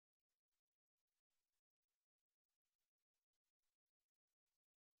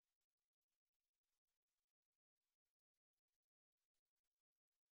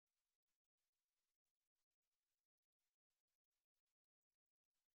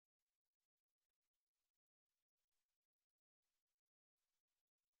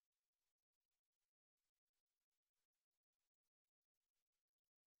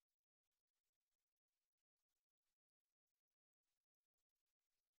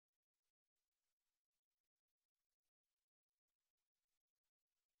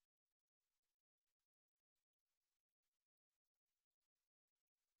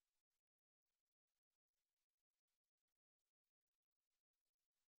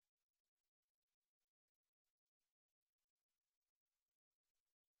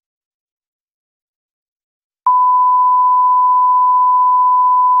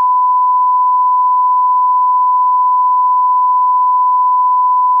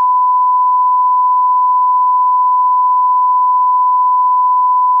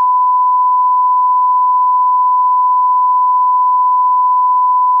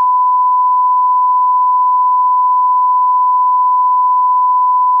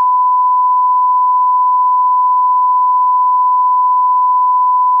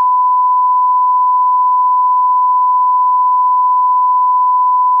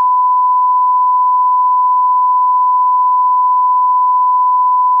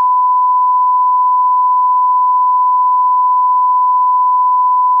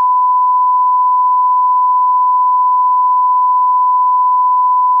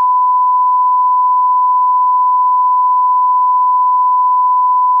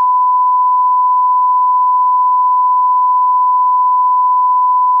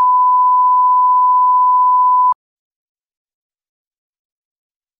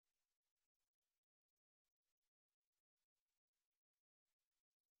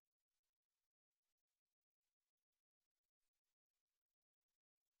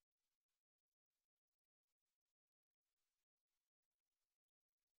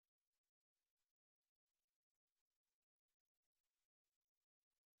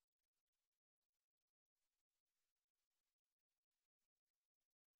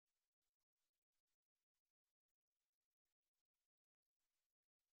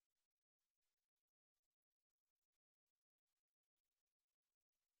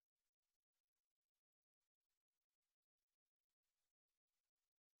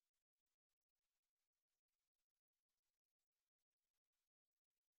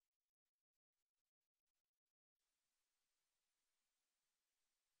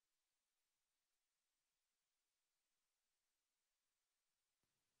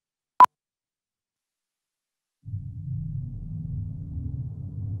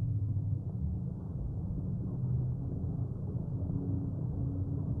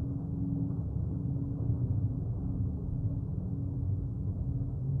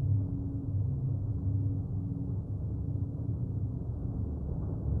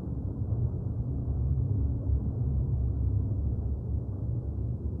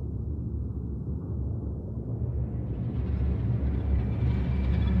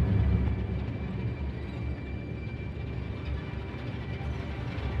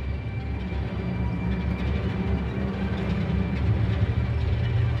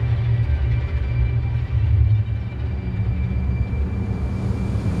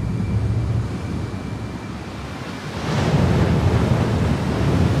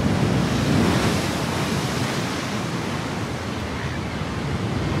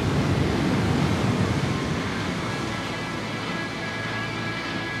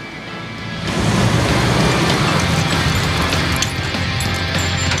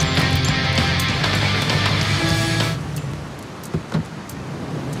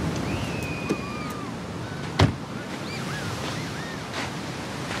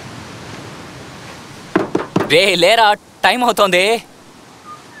రే లేరా, టైం అవుతోంది.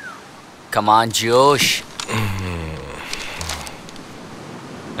 కమాన్ జోష్.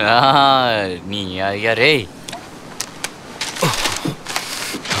 నీ అయ్యా రే.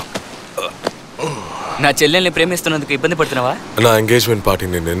 నా చెల్లెల్ని ప్రేమిస్తున్నందుకు ఇబ్బంది పడుతున్నావా? నా ఎంగేజ్మెంట్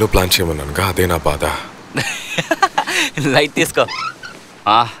పార్టీని నేను ప్లాన్ చేయమన్నానుగా, అదే నా బాధ. లైట్ తీసుకో.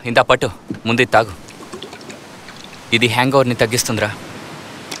 ఇంత పట్టు, ముందు తాగు. ఇది హ్యాంగ్ ఓవర్ని తగ్గిస్తుందిరా.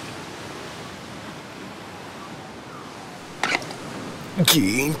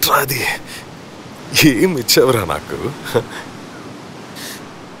 ఏంట్రా అది? ఏం ఇచ్చావురా నాకు?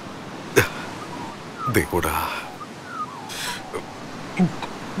 దేవుడా,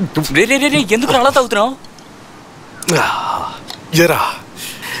 ఎందుకు అలా తాగుతున్నావు? ఎరా,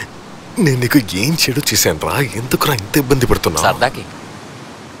 నేను నీకు ఏం చెడు చేశాను రా? ఎందుకురా ఇంత ఇబ్బంది పడుతున్నా? సరదాకి.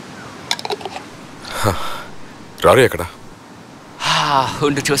 రారు ఎక్కడ?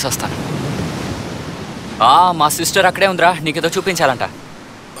 ఉండి చూసి వస్తాను. మా సిస్టర్ అక్కడే ఉందిరా, నీకేదో చూపించాలంట.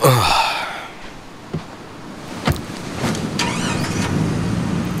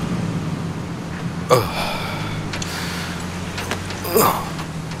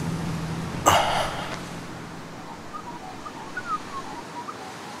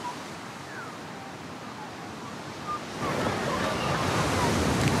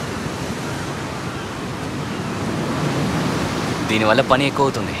 దీనివల్ల పని ఎక్కువ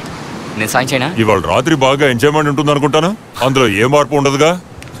అవుతుంది. నేను సాయం చేయనా? ఇవాళ రాత్రి బాగా ఎంజాయ్మెంట్ ఉంటుంది అనుకుంటాను. అందులో ఏ మార్పు ఉండదుగా.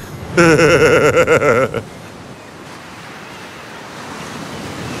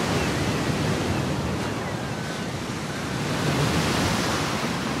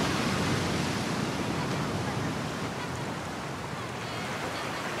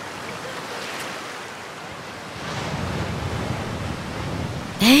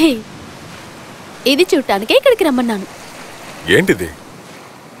 ఇది చూడటానికే ఇక్కడికి రమ్మన్నాను. ఏంటిది?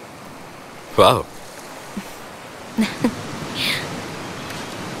 వావ్.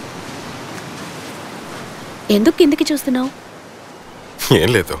 ఎందుకు కిందికి చూస్తున్నావు? ఏం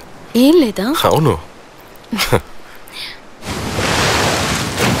లేదు. ఏం లేదా? అవును.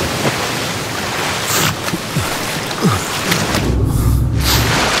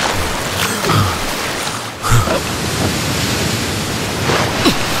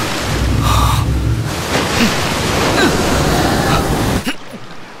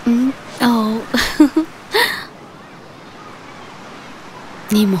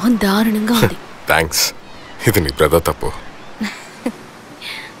 నీ మొహం దారుణంగా ఉంది. థ్యాంక్స్. ఇది నీ బ్రదర్ తప్పు.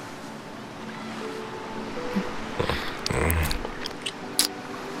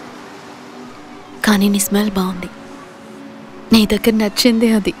 కానీ నీ స్మెల్ బాగుంది. నీ దగ్గర నచ్చింది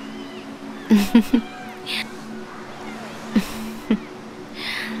అది.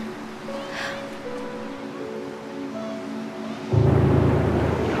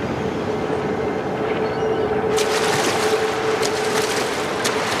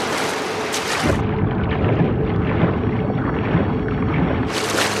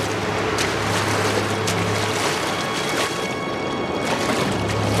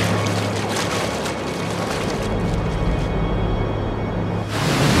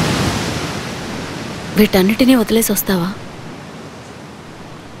 వీటన్నిటినీ వదిలేసి వస్తావా?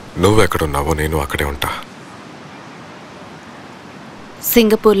 నువ్వెక్కడున్నావో నేను అక్కడే ఉంటా.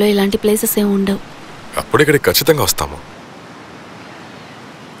 సింగపూర్లో ఇలాంటి ప్లేసెస్ ఏమి ఉండవు. అప్పుడు ఇక్కడికి ఖచ్చితంగా వస్తాము.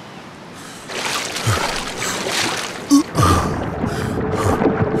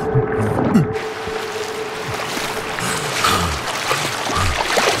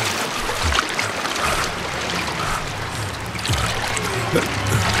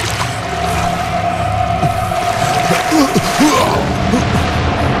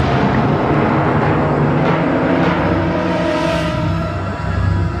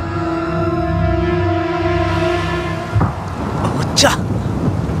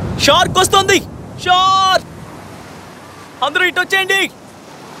 షార్క్ వస్తుంది. షార్క్! అందరూ ఇటు వచ్చేయండి.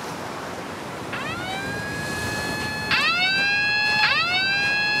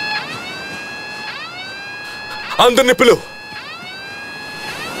 అందరిని పిలు,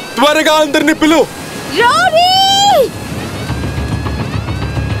 త్వరగా అందరిని పిలు.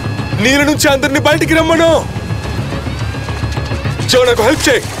 నీళ్ళ నుంచి అందరిని బయటికి రమ్మను. జో, నాకు హెల్ప్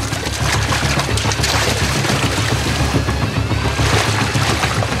చేయి.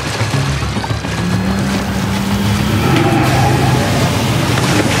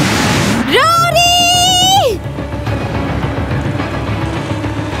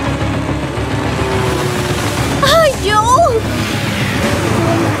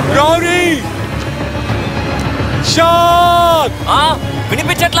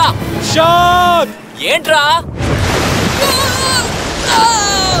 వినిపించట్లా? షార్క్! ఏంట్రా?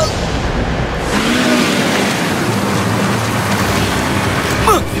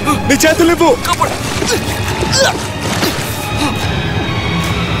 నీ చేతులు ఇవ్వు.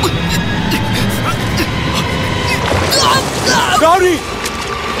 గౌరీ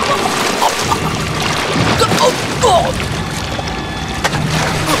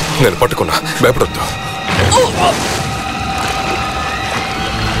నేను పట్టుకున్నా, భయపడొద్దు.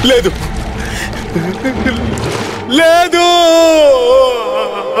 లేదు లేదు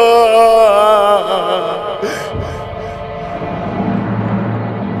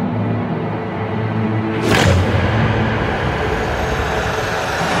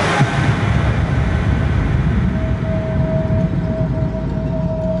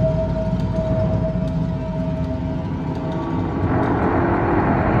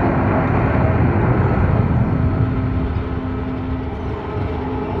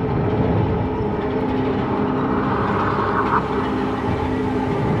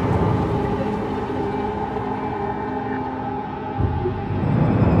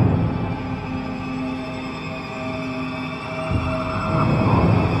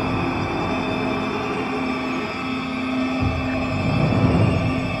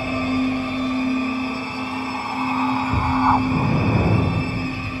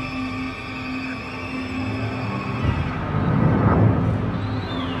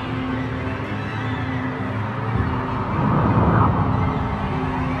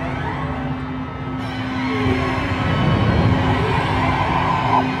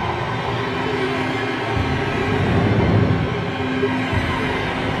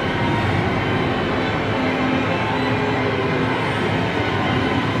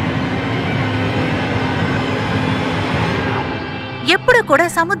ఎప్పుడు కూడా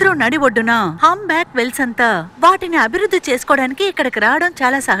సముద్రం నడి ఒడ్డున హమ్ బ్యాక్ వెల్స్ అంతా వాటిని అభివృద్ధి చేసుకోవడానికి ఇక్కడికి రావడం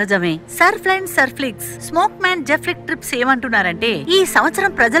చాలా సహజమే. సర్ఫ్లిక్స్ స్మోక్ మ్యాన్ జెఫ్రిక్ ట్రిప్స్ ఏమంటున్నారంటే ఈ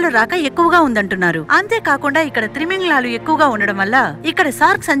సంవత్సరం ప్రజలు రాక ఎక్కువగా ఉందంటున్నారు. అంతేకాకుండా ఇక్కడ త్రిమింగళాలు ఎక్కువగా ఉండడం వల్ల ఇక్కడ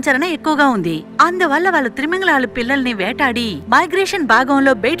సార్క్ సంచరణ ఎక్కువగా ఉంది. అందువల్ల వాళ్ళు త్రిమింగళాలు పిల్లల్ని వేటాడి మైగ్రేషన్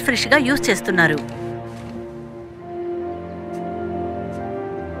భాగంలో బెయిట్ ఫిష్ గా యూజ్ చేస్తున్నారు.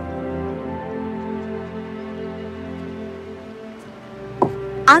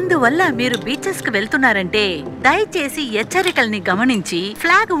 అందువల్ల మీరు బీచెస్ కు వెళ్తున్నారంటే దయచేసి హెచ్చరికల్ని గమనించి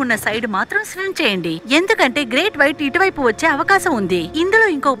ఫ్లాగ్ ఉన్న సైడ్ మాత్రం స్విమ్ చేయండి. ఎందుకంటే గ్రేట్ వైట్ ఇటువైపు వచ్చే అవకాశం ఉంది. ఇందులో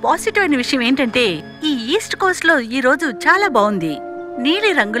ఇంకో పాజిటివ్ అయిన విషయం ఏంటంటే ఈ ఈస్ట్ కోస్ట్ లో ఈ రోజు చాలా బాగుంది.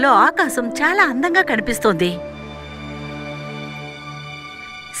 నీలి రంగులో ఆకాశం చాలా అందంగా కనిపిస్తోంది.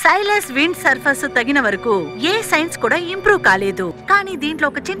 సైలెస్ విండ్ సర్ఫస్ తగిన వరకు ఏ సైన్స్ కూడా ఇంప్రూవ్ కాలేదు. కానీ దీంట్లో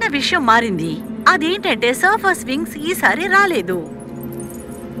ఒక చిన్న విషయం మారింది. అదేంటంటే సర్ఫస్ వింగ్స్ ఈసారి రాలేదు.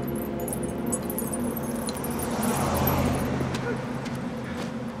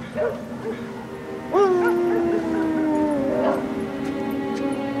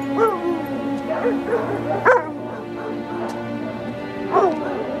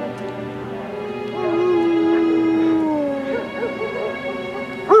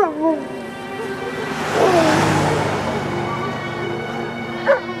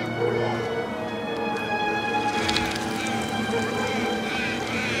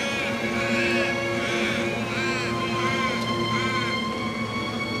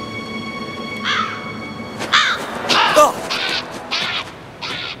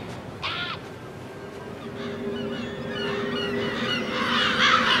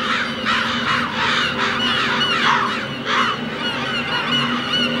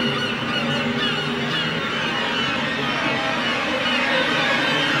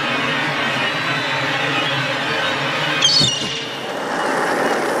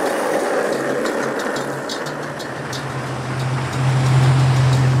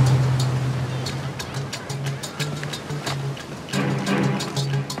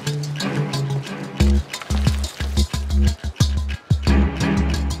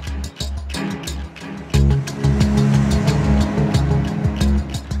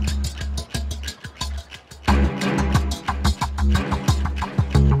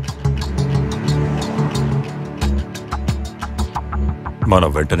 మనం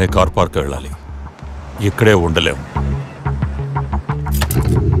వెంటనే కార్ పార్క్ వెళ్ళాలి. ఇక్కడే ఉండలేం.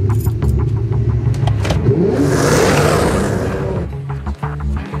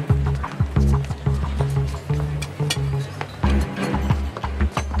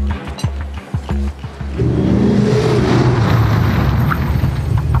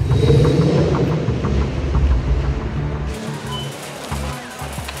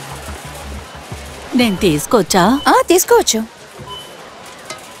 నేను తీసుకోవచ్చా? తీసుకోవచ్చు.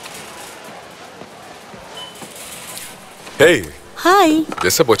 హాయ్.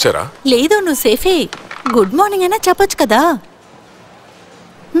 వచ్చారా? లేదు, నువ్వు సేఫే. గుడ్ మార్నింగ్ అయినా చెప్పొచ్చు కదా.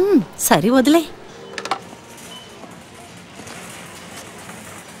 సరే వదిలే.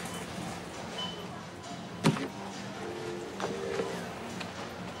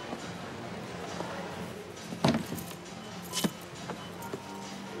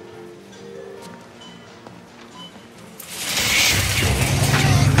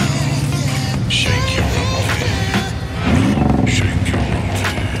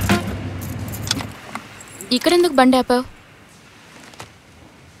 ఇక్కడెందుకు బండి ఆపావు?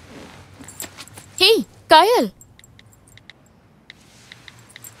 హే కాయల్,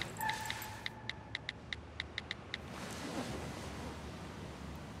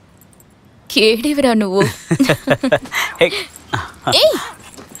 కేడివిరా నువ్వు.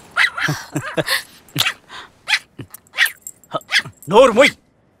 నోరు మొయ్.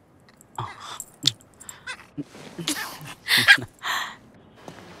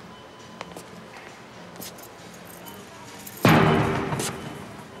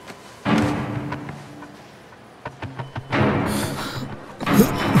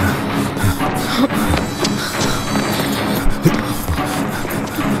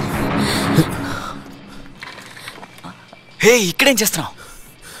 హే, ఇక్కడేం చేస్తున్నావు?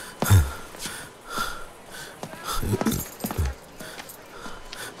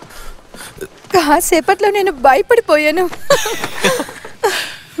 కాసేపట్లో నేను భయపడిపోయాను.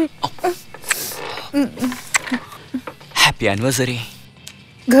 Happy anniversary.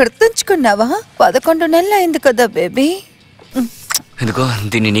 గుర్తుంచుకున్నావా? 11 నెలలు అయింది కదా బేబీ. ఎందుకో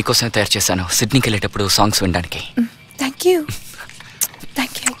దీన్ని నీకోసమే తయారు చేశాను, సిడ్నీకి వెళ్ళేటప్పుడు సాంగ్స్ వినడానికి. Thank you.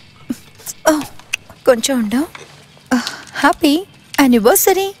 కొంచెం ఉండవు. Happy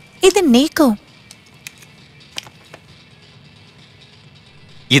anniversary. ఇది నీకు.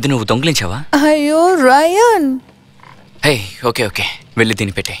 ఇది నువ్వు దొంగిలించావా? అయ్యో రాయన్. హే, ఓకే ఓకే, వెళ్ళి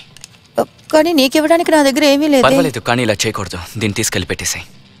దీన్ని పెట్టే. కానీ నీకివ్వడానికి నా దగ్గర ఏమీ లేదు. పర్వాలేదు, కానీ ఇలా చేయకూడదు. దీన్ని తీసుకెళ్ళి పెట్టేసాయి,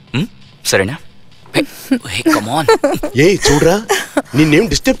 సరేనా? ఏ చూడరా, నిన్నేం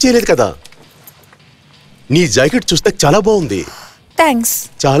డిస్టర్బ్ చేయలేదు కదా. నీ జాకెట్ చూస్తే చాలా బాగుంది. థ్యాంక్స్.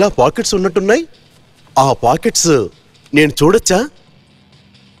 చాలా పాకెట్స్ ఉన్నట్టున్నాయి. ఆ పాకెట్స్ నేను చూడొచ్చా?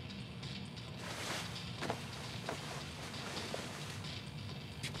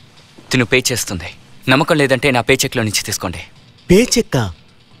 తిను పే చేస్తుంది. నమ్మకం లేదంటే నా పే చెక్లో నుంచి తీసుకోండి. పే చెక్కా?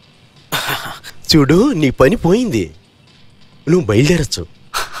 చూడు, నీ పని పోయింది. నువ్వు బయలుదేరచ్చు.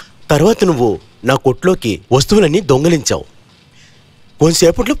 తర్వాత నువ్వు నా కొట్లోకి వస్తువులన్నీ దొంగలించావు.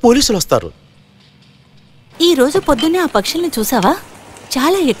 కొంతసేపట్లో పోలీసులు వస్తారు. ఈ రోజు పొద్దున్నే ఆ పక్షుల్ని చూసావా?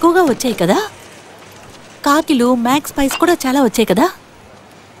 చాలా ఎక్కువగా వచ్చాయి కదా. కాకిలు, మ్యాక్స్ పైస్ కూడా చాలా వచ్చాయి కదా.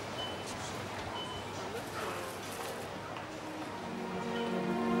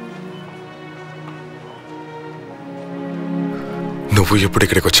 నువ్వు ఎప్పుడు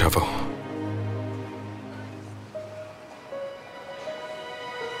ఇక్కడికి వచ్చావు?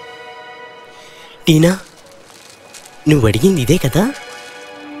 టీనా, నువ్వు అడిగింది ఇదే కదా?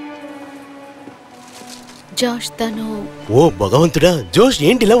 జోష్ తను. ఓ భగవంతుడా, జోష్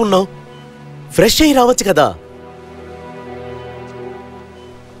ఏంటి ఇలా ఉన్నావు? ఫ్రెష్ అయ్యి రావచ్చు కదా.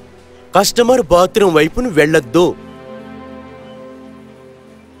 కస్టమర్ బాత్రూమ్ వైపును వెళ్ళొద్దు.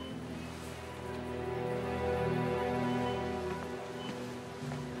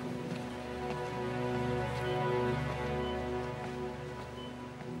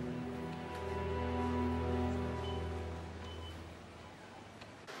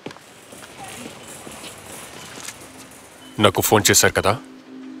 నాకు ఫోన్ చేశారు కదా?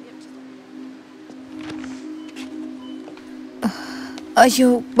 అయ్యో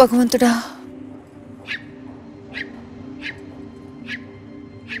భగవంతుడా.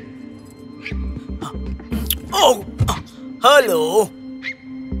 హలో,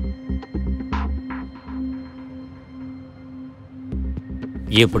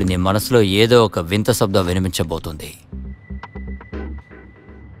 ఇప్పుడు నీ మనసులో ఏదో ఒక వింత శబ్దం వినిపించబోతుంది.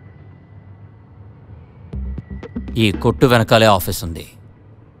 ఈ కొట్టు వెనకాలే ఆఫీస్ ఉంది.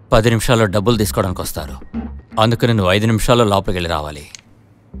 10 నిమిషాల్లో డబ్బులు తీసుకోవడానికి వస్తారు. అందుకని నువ్వు 5 నిమిషాల్లో లోపలికి వెళ్ళి రావాలి.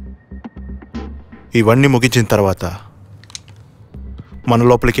 ఇవన్నీ ముగించిన తర్వాత మన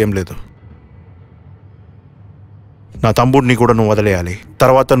లోపలికి ఏం లేదు. నా తమ్ముడిని కూడా నువ్వు వదిలేయాలి.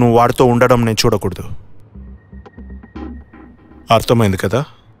 తర్వాత నువ్వు వాడితో ఉండడం నేను చూడకూడదు. అర్థమైంది కదా?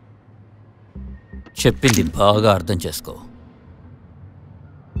 చెప్పింది బాగా అర్థం చేసుకో.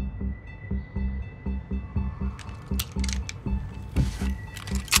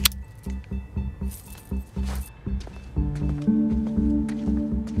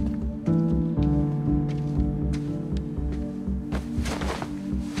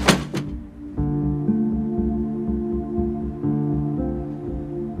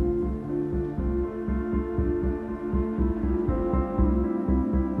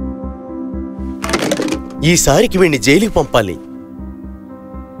 ఈసారికి వీడిని జైలుకి పంపాలి.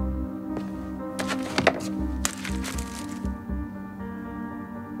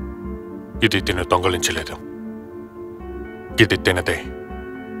 ఇది తిను దొంగలించలేదు, ఇది తినదే.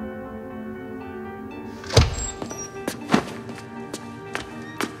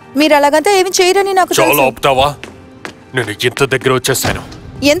 మీరు అలాగంతా ఏమి చేయరని నాకు చాలా తెలుసు. ఆపుతావా? నేను ఇంత దగ్గర వచ్చేసాను.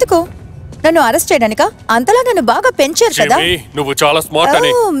 ఎందుకు? నన్ను అరెస్ట్ చేయడానికా? అంతలా నన్ను బాగా పెంచారు కదా. నువ్వు చాలా స్మార్ట్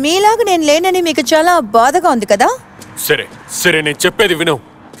అని. మీలాగా నేను లేనని మీకు చాలా బాధగా ఉంది కదా. సరే సరే, నేను చెప్పేది విను.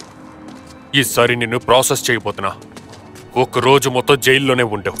 ఈసారి నిన్ను ప్రాసెస్ చేయబోతున్నా. ఒక రోజు మొత్తం జైల్లోనే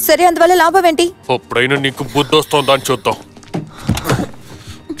ఉండవు. సరే, అందువల్ల లాభం ఏంటి? అప్పుడైనా నీకు బుద్ధి వస్తుందా అని చూద్దాం.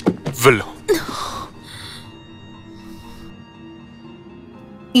 వెళ్ళు.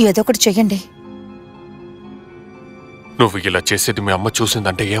 ఏదో ఒకటి చెయ్యండి. నువ్వు ఇలా చేసేది మీ అమ్మ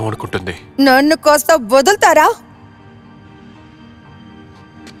చూసిందంటే ఏమనుకుంటుంది? నన్ను కాస్త వదులుతారా?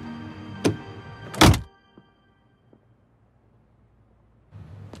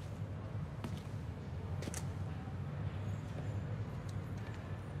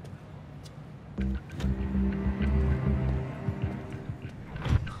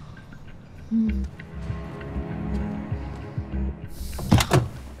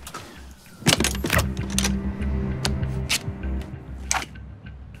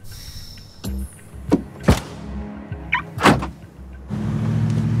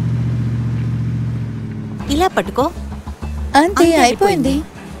 ఇలా పట్టుకో. అంతే, అయిపోయింది.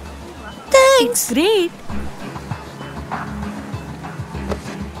 థ్యాంక్స్. గ్రేట్.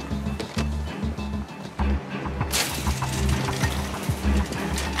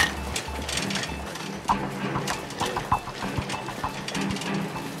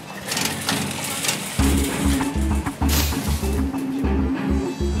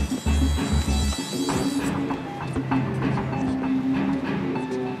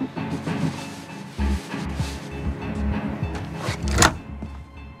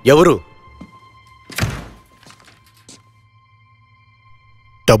 ఎవరు?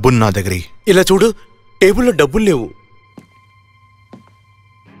 డబ్బులు నా దగ్గర. ఇలా చూడు, టేబుల్లో డబ్బులు లేవు.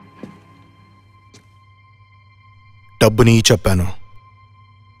 డబ్బుని చెప్పాను.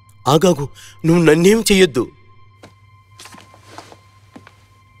 ఆగాగు, నువ్వు నన్నేం చెయ్యొద్దు.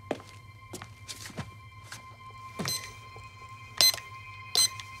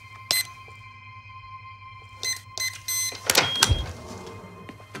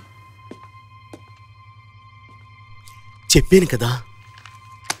 చెప్పాను కదా.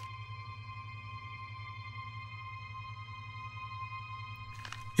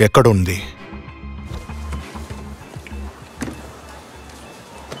 ఎక్కడుంది?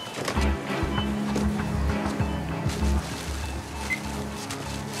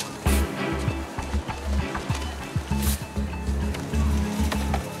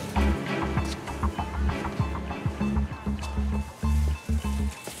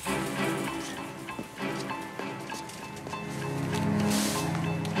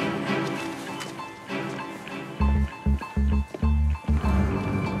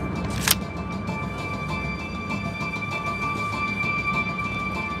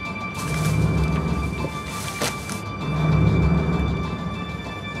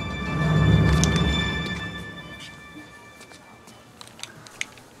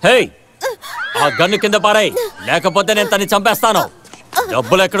 హే, ఆ గన్ను కింద పారాయి, లేకపోతే నేను తన్ని చంపేస్తాను.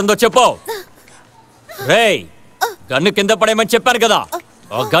 డబ్బులు ఎక్కడుందో చెప్పు. రేయ్, గన్ను కింద పడేయమని చెప్పాను కదా,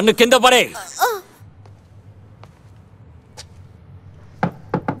 ఆ గన్ను కింద పడే.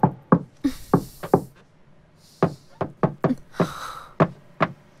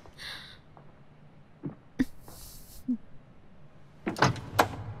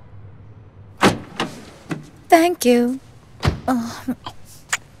 Thank you.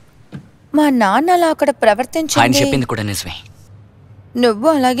 మా నాన్న అలా అక్కడ ఆయన ప్రవర్తించండి. చెప్పింది కూడా నిజమే. నువ్వు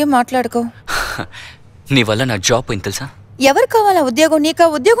అలాగే మాట్లాడుకో. నీ వల్ల నా జాబ్ పోయింది తెలుసా? ఎవరు కావాలా ఉద్యోగం? నీకు ఆ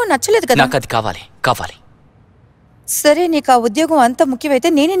ఉద్యోగం నచ్చలేదు కదా. నాకు అది కావాలి కావాలి. సరే, నీకు ఆ ఉద్యోగం అంత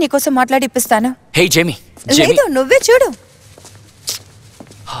ముఖ్యమైతే నేనే నీకోసం మాట్లాడి ఇప్పిస్తాను. హే జేమీ, లేదు, నువ్వే చూడు.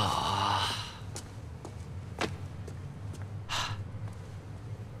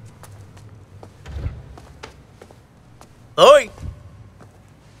 ఓయ్,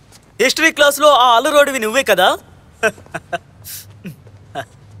 హిస్టరీ క్లాస్లో ఆ అల్లరోడివి నువ్వే కదా?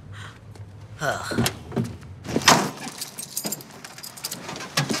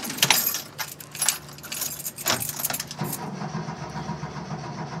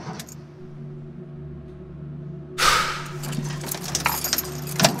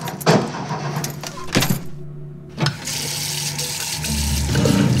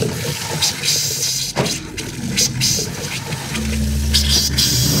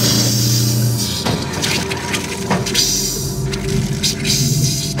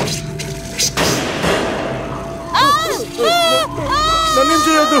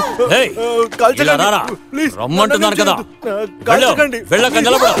 రమ్మంటున్నాను కదా, వెళ్ళక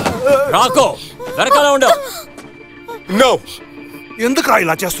నిలబడు. రాకో, వెనకాల ఉండవు. ఎందుకు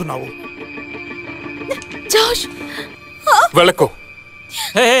ఇలా చేస్తున్నావు? వెళ్ళకు.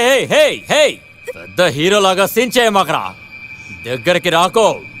 హే హే హే హే పెద్ద హీరోలాగా సీన్ చేయమాకరా. దగ్గరికి రాకో.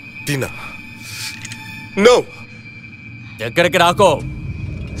 టీనా నో, దగ్గరికి రాకో.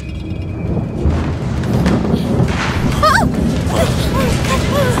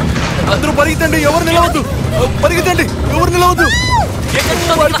 అందరూ పరిగెత్తండి, ఎవరు నిలవద్దు. పరిగెత్తండి, ఎవరు నిలవద్దు.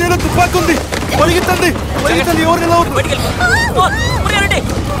 వాడి చేతిలో తుపాకు ఉంది. పరిగెత్తండి, పరిగెత్తండి, ఎవరు నిలవద్దు.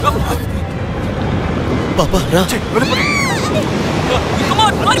 పాపా రా.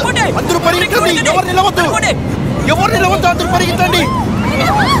 అందరూ పరిగెత్తండి, ఎవరు నిలవద్దు. ఎవరు నిలవద్దు, అందరూ పరిగెత్తండి.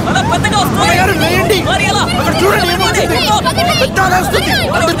 లేయండి, అక్కడ చూడండి ఏమవుతుంది. పెద్ద అలా వస్తుంది.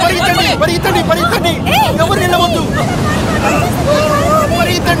 అందరూ పరిగెత్తండి, పరిగెత్తండి, పరిగెత్తండి, ఎవరు నిలవద్దు.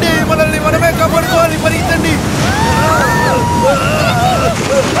 పరిగెత్తండి, మనల్ని మనమే కాపాడుకోవాలి. పరిగెత్తండి.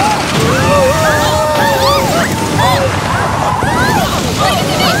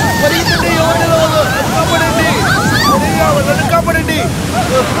 పరిగెత్తండి, ఎవరు నిలవద్దు. కాపాడండి, నన్ను కాపాడండి.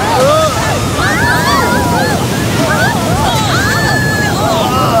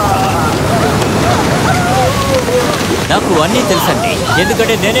 నాకు అన్నీ తెలుసండి,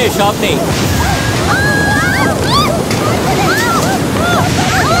 ఎందుకంటే నేనే షాప్ని.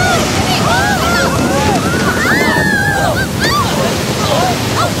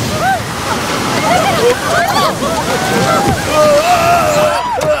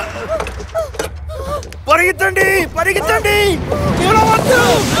 పరిగెత్తండి, పరిగెత్తండి, నిలవద్దు.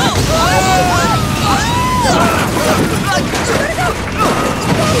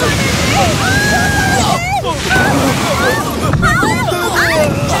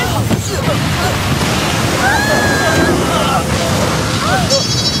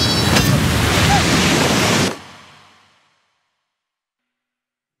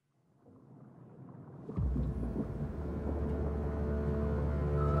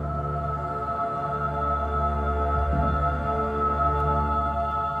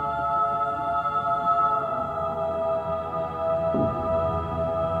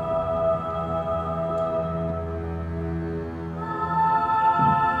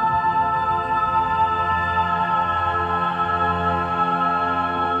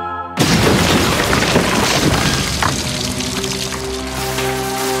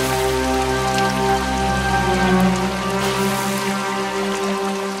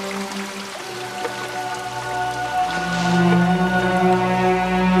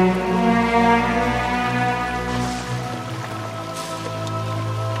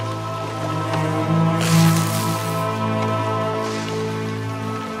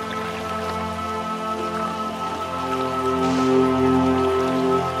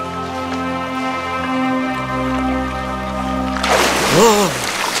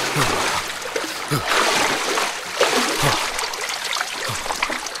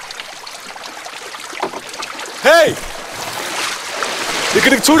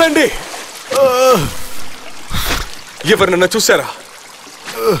 ఇక్కడికి చూడండి. ఎవరినన్నా చూసారా?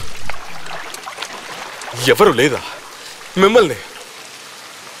 ఎవరు లేదా? మిమ్మల్ని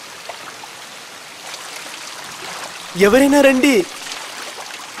ఎవరైనా రండి,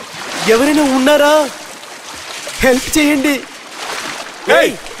 ఎవరైనా ఉన్నారా? హెల్ప్ చేయండి.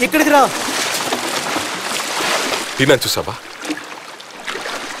 ఇక్కడికి రా. టీనా చూసావా?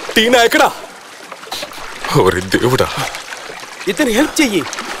 టీనా ఎక్కడా? ఓరి దేవుడా, ఇతను హెల్ప్ చెయ్యి.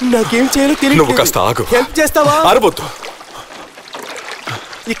 నాకేం చేయాలో తెలియదు. నువ్వు కాస్త ఆగు. హెల్ప్ చేస్తావా? ఆరబోద్దు.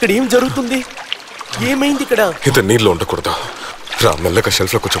 ఇక్కడ ఏం జరుగుతుంది? ఏమైంది ఇక్కడ? ఇతను నీళ్ళు ఉండకూడదు. రా, మెల్లగా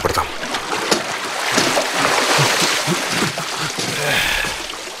షెల్ఫ్ లో కూర్చోబెడతాం.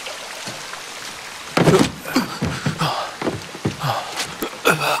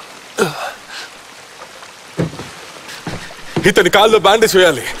 ఇతని కాల్లో బ్యాండేజ్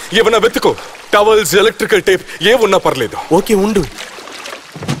వేయాలి. ఏమన్నా వెతుకో. టవల్స్, ఎలక్ట్రికల్ టేప్ ఏమున్నా పర్లేదు. ఓకే, ఉండు.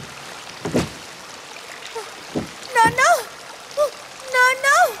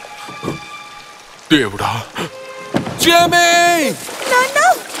 దేవుడా, జేమీ!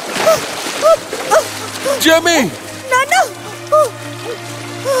 జేమీ!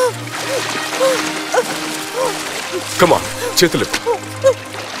 కమ్ ఆన్, చేతులు.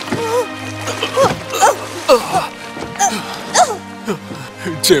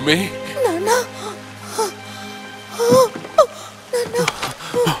 జేమీ,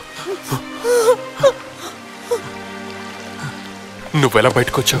 నువ్వెలా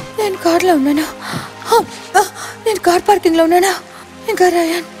బయటకు వచ్చావు? నేను కార్లో ఉన్నాను. నేను కార్ పార్కింగ్ లో ఉన్నానా? ఇంకా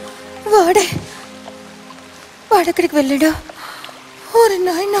రాయన్ వాడెక్కడికి వెళ్ళాడు? ఓరి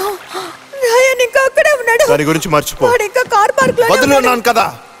నాయనా, రాయన్ ఇంకా అక్కడే ఉన్నాడు. దాని గురించి మర్చిపో. వాడు ఇంకా కార్ పార్క్ లో వదిలేన్నాను కదా.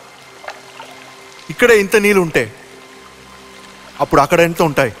 ఇక్కడే ఇంత నీళ్ళు ఉంటే అప్పుడు అక్కడ ఎంత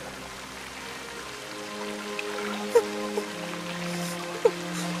ఉంటాయి?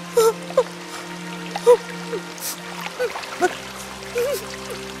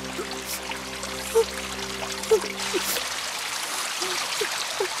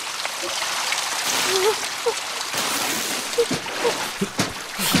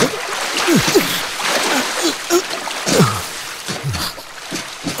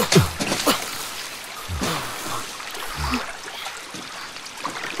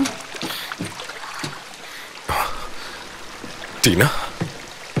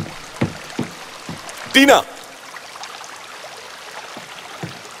 టీనా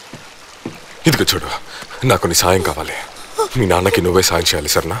ఇదిగో చూడు, నాకు నీ సాయం కావాలి. మీ నాన్నకి నువ్వే సాయం చేయాలి,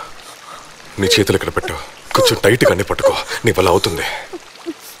 సరేనా? నీ చేతులు ఇక్కడ పెట్టు, కొంచెం టైట్గా అన్ని పట్టుకో, నీ వల్ల అవుతుంది.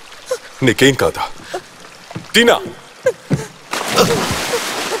 నీకేం కాదు. టీనా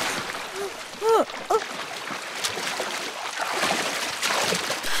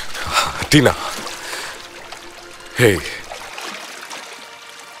టీనా హే,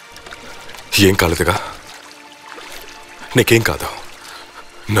 ఏం కాలేదుగా? నీకేం కాదు,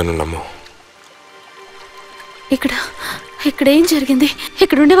 నన్ను నమ్ము. ఇక్కడ ఏం జరిగింది?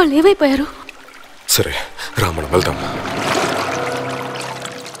 ఇక్కడ ఉండే వాళ్ళు ఏమైపోయారు? సరే రా, మనం వెళ్దాం.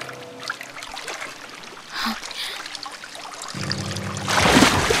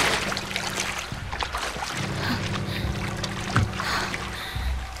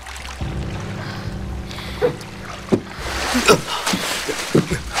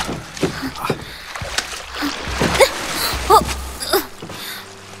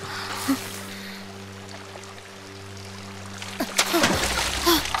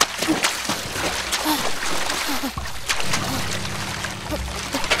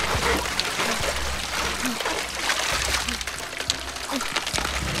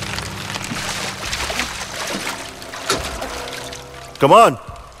 కమాన్,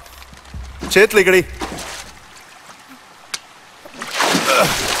 చేతులు ఇక్కడి.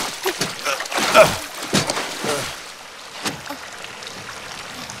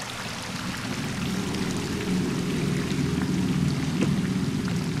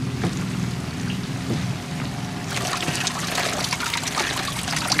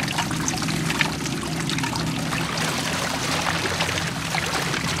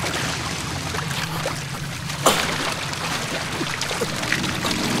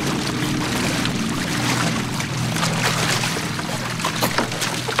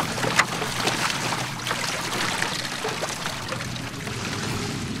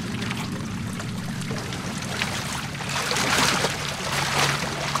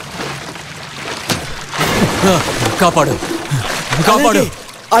 కాపాడు, కాపాడు,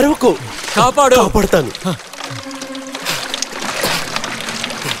 అరవకు, కాపాడు, కాపాడుతాను.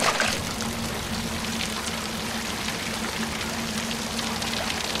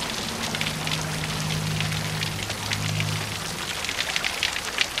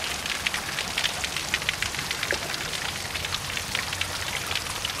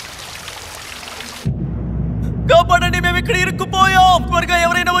 కాపాడండి, మేము ఇక్కడ ఇరుక్కుపోయాం. త్వరగా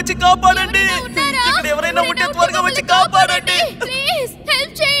ఎవరైనా వచ్చి కాపాడండి. ఇక్కడ ఎవరైనా ఉంటే త్వరగా వచ్చి కాపాడండి. ప్లీజ్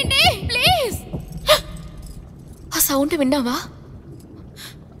హెల్ప్ చేయండి, ప్లీజ్. ఆ సౌండ్ విన్నావా?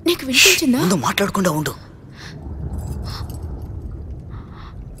 నీకు వినిపించిందా? ముందు మాట్లాడకుండా ఉండు.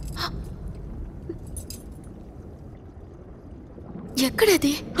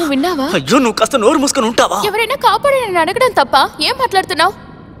 ఎక్కడది? నువ్వు విన్నావా? అయ్యో, నువ్వు కాస్త నోరు మూసుకొని ఉంటావా? ఎవరైనా కాపాడని అడగడం తప్ప ఏం మాట్లాడుతున్నావు?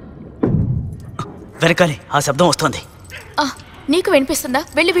 వెనకాలే ఆ శబ్దం వస్తోంది. నీకు వినిపిస్తుందా?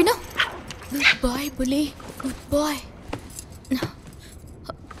 వెళ్ళి విను. Good bye bully, good bye.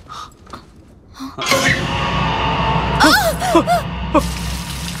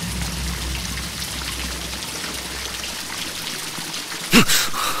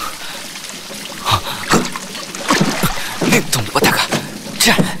 దుంపతగా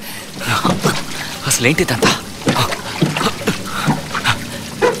అసలేంటిదంతా?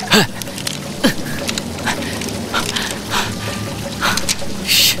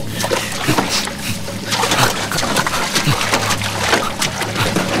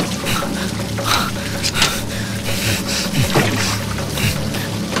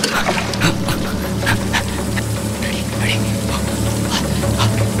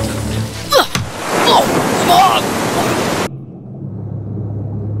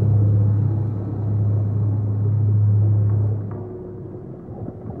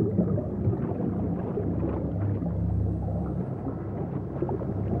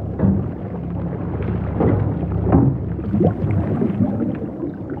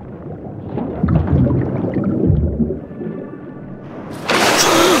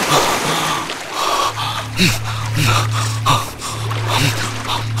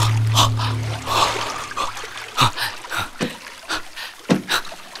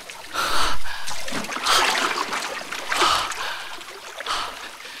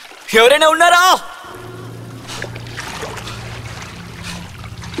 ఎవరైనా ఉన్నారా?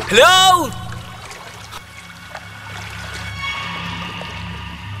 హలో,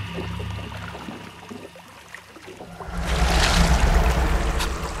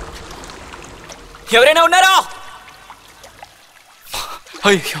 ఎవరైనా ఉన్నారా?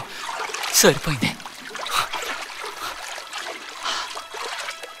 అయ్యో, సరిపోయింది.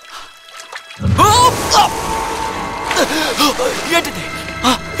 ఓ ఏంటిది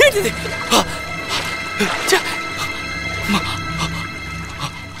ఏంటిది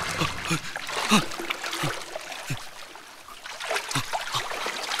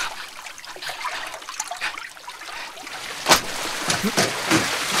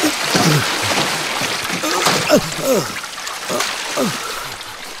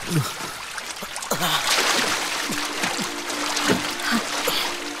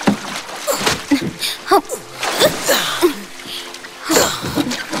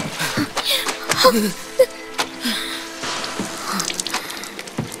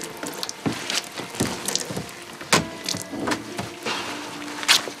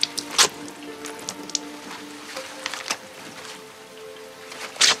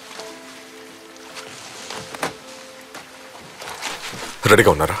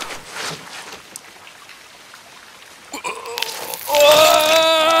రెడీగా ఉన్నారా?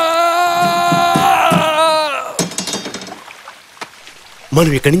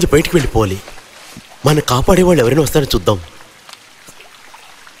 మనం ఇక్కడి నుంచి బయటికి వెళ్ళిపోవాలి. మనం కాపాడే వాళ్ళు ఎవరైనా వస్తారని చూద్దాం.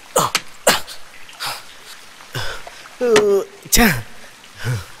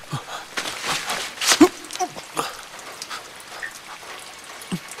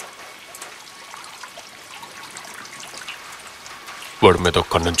 వాడి మీద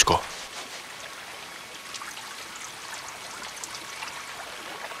కన్నుంచుకో.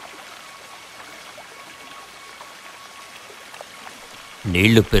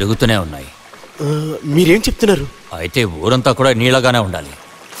 నీళ్లు పెరుగుతూనే ఉన్నాయి. మీరేం చెప్తున్నారు? అయితే ఊరంతా కూడా నీళ్ళగానే ఉండాలి.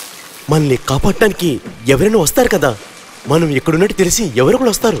 మనల్ని కాపాడటానికి ఎవరైనా వస్తారు కదా. మనం ఇక్కడున్నట్టు తెలిసి ఎవరు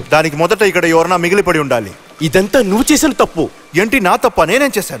కూడా వస్తారు. దానికి మొదట ఇక్కడ ఎవరైనా మిగిలిపడి ఉండాలి. ఇదంతా నువ్వు చేసిన తప్పు. ఏంటి నా తప్ప?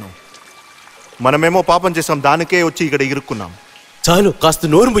 నేనేం చేశాను? మనమేమో పాపం చేసాం, దానికే వచ్చి ఇక్కడ ఇరుక్కున్నాం. చాలు, కాస్త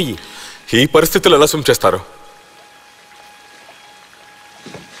నోరు ముయ్యి. ఈ పరిస్థితులు ఎలా స్విమ్ చేస్తారు?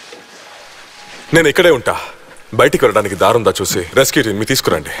 నేను ఇక్కడే ఉంటా. బయటికి వెళ్ళడానికి దారుందా చూసి రెస్క్యూ టీమ్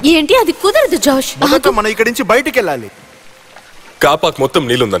తీసుకురండి. ఏంటి అది కుదరదు జాష్. మొదట మనం ఇక్కడి నుంచి బయటికి వెళ్ళాలి. కాపాక్ మొత్తం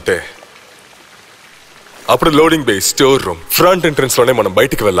నీళ్ళుందంటే అప్పుడు లోడింగ్ బే, స్టోర్ రూమ్, ఫ్రంట్ ఎంట్రన్స్ లోనే మనం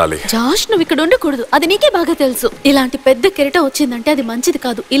బయటికి వెళ్ళాలి. జాష్, నువ్వు ఇక్కడ ఉండకూడదు. అది నీకే బాగా తెలుసు. ఇలాంటి పెద్ద కెరటం వచ్చిందంటే అది మంచిది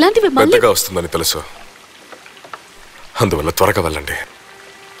కాదు. ఇలాంటివి పెద్దగా వస్తుందని తెలుసు, అందువల్ల త్వరగా వెళ్ళండి.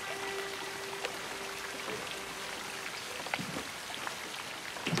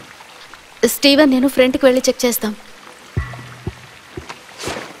 స్టీవెన్, నేను ఫ్రంట్కి వెళ్ళి చెక్ చేస్తాం.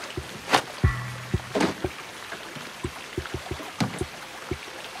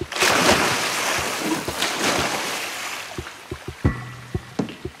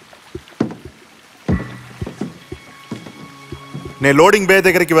 నేను లోడింగ్ బే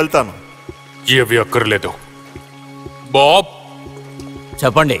దగ్గరికి వెళ్తాను. ఏవి అక్కర్లేదు. బాబ్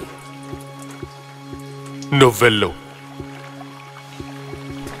చెప్పండి. నువ్వెళ్ళు.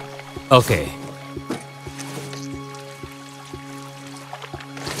 ఓకే.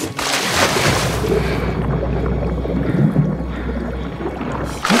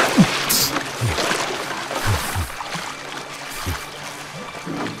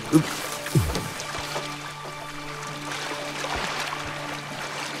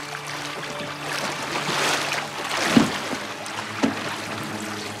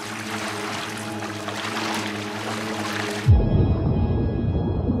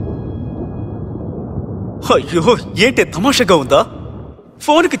 అయ్యో, ఏంటి తమాషాగా ఉందా?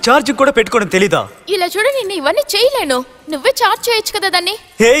 ఫోన్కి ఛార్జింగ్ కూడా పెట్టుకోవడం తెలీదా? ఇలా చూడ, నేను ఇవన్నీ చేయలేను. నువ్వే చార్జ్ చేయొచ్చు కదా దాన్ని.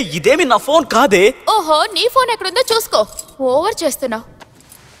 హే, ఇదేమి నా ఫోన్ కాదే. ఓహో, నీ ఫోన్ ఎక్కడుందో చూసుకో. ఓవర్ చేస్తున్నావు.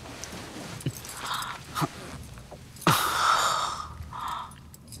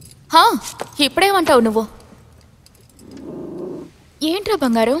 ఇప్పుడేమంటావు నువ్వు? ఏంట్రా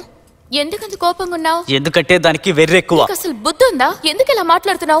బంగారం, ఎందుకంత కోపంగా ఉన్నావు? ఎందుకంటే దానికి వెర్రెక్కువ. అసలు బుద్ధి ఉందా? ఎందుకు ఇలా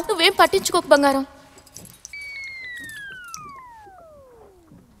మాట్లాడుతున్నావు? నువ్వేం పట్టించుకోకు బంగారం.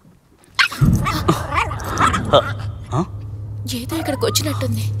 ఏదో ఇక్కడికి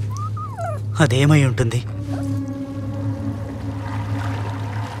వచ్చినట్టుంది. అదేమై ఉంటుంది?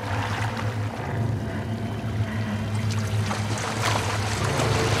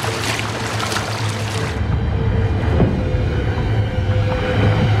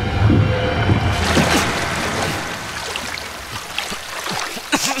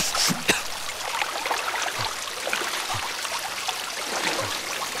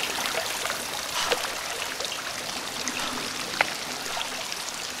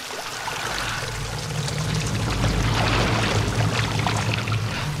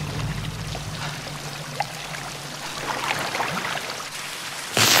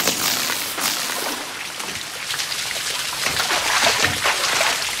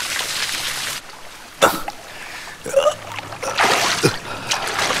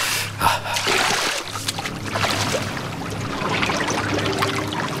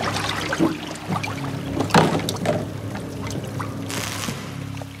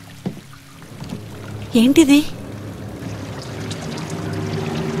 ఏంటిది?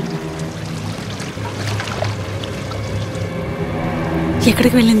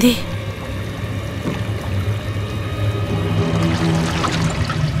 ఎక్కడికి వెళ్ళింది?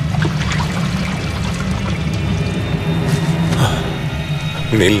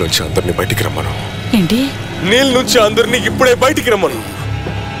 నీళ్ళ నుంచి అందరినీ బయటికి రమ్మను. ఏంటి? నీళ్ళ నుంచి అందరినీ ఇప్పుడే బయటికి రమ్మను.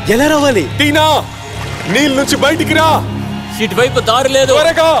 ఎలా రావాలి? టీనా, నీళ్ళ నుంచి బయటికి రా. ఇటువైపు దారి లేదు,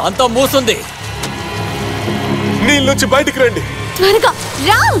 అంతా మూసుంది. నీళ్ళ నుంచి బయటికి రండి. త్వరగా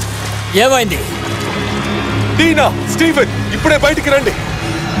రా. ఏమైంది? టీనా, స్టీఫెన్, ఇప్పుడే బయటికి రండి.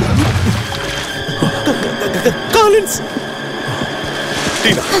 కాలిన్స్.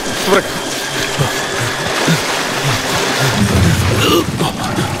 టీనా, త్వరగా.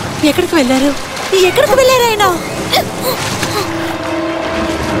 ఎక్కడికి వెళ్ళారు? ఎక్కడికి వెళ్ళారు ఆయన?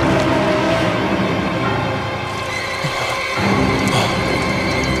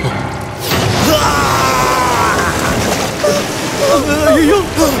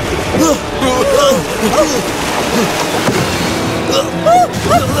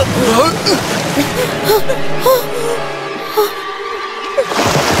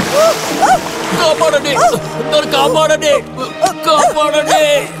 కాపాడండి, నన్ను కాపాడండి, కాపాడండి.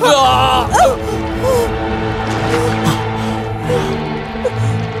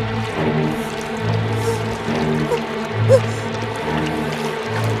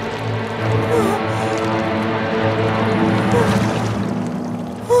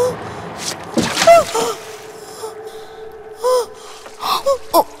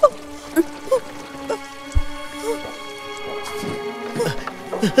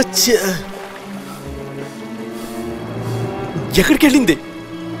 ఎక్కడికి వెళ్ళింది?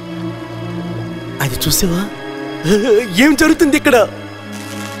 అది చూసావా? ఏం జరుగుతుంది ఇక్కడ?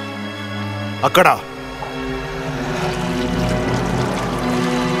 అక్కడ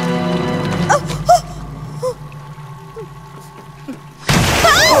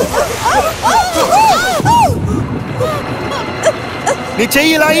నీ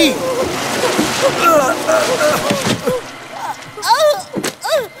చెయ్యి లాయి.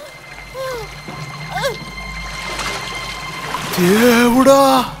 దేవుడా,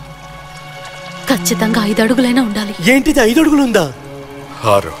 ఖచ్చితంగా 5 అడుగులైనా ఉండాలి. ఏంటిది 5 అడుగులు ఉందా?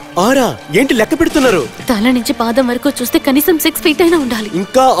 6. 6? ఏంటి లెక్క పెడుతున్నారు? తల నుంచి పాదం వరకు చూస్తే కనీసం 6 ఫీట్ అయినా ఉండాలి.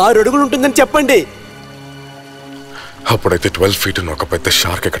 ఇంకా 6 అడుగులు ఉంటుందని చెప్పండి. అప్పుడైతే 12 ఫీట్ ఉన్న ఒక పెద్ద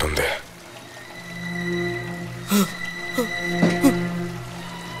షార్క్ ఎక్కడ ఉంది?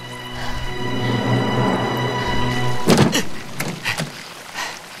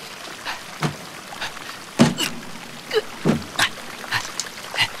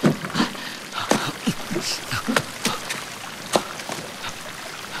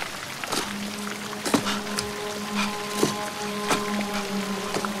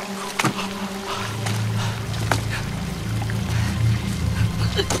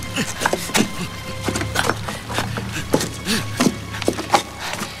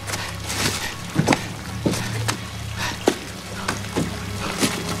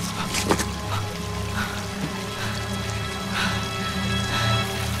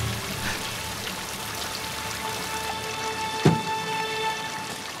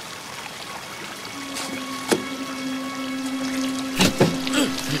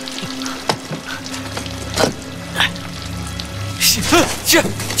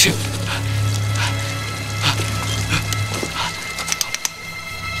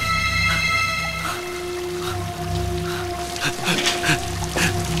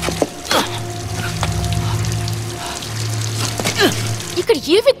 ఇక్కడ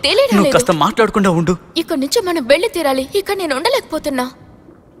ఏవి తెలియడం నువ్వు లేదు. కాస్త మాట్లాడకుండా ఉండు. ఇక్కడ నుంచి మనం వెళ్ళి తీరాలి. ఇక్కడ నేను ఉండలేకపోతున్నా.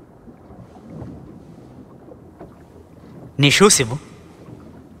 నీ షూస్ ఇవ్వు.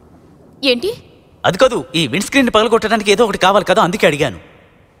 ఏంటి? అది కాదు, ఈ విండ్ స్క్రీన్ పగలగొట్టడానికి ఏదో ఒకటి కావాలి కదా, అందుకే అడిగాను.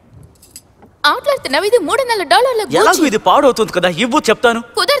 ఆటలాడుతున్నావు? ఇది $300 ఎలాగో ఇది పాడవుతుంది కదా, ఇవ్వు చెప్తాను.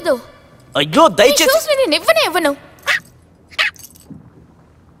 కుదరదు. అయ్యో దయచేసి. నేను ఇవ్వను.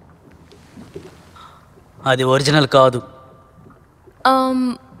 అది ఒరిజినల్ కాదు.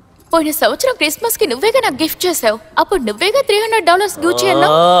 పోయిన సంవత్సరం క్రిస్మస్ కి నువ్వేగా నాకు గిఫ్ట్ చేసావు. అప్పుడు నువ్వేగా $300 గూచి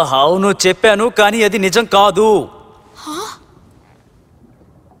అన్నావు. అవును చెప్పాను, కానీ అది నిజం కాదు.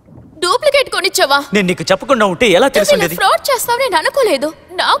 డూప్లికేట్ కొనిచ్చావా? నేను నీకు చెప్పకుండా ఉంటే ఎలా తెలుసుండేది? ఫ్రాడ్ చేస్తావు నేను అనుకోలేదు.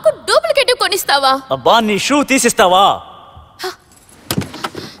 నాకు డూప్లికేట్ కొనిస్తావా? అబ్బా, నీ షూ తీసిస్తావా?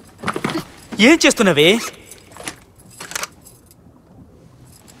 ఏం చేస్తున్నావే?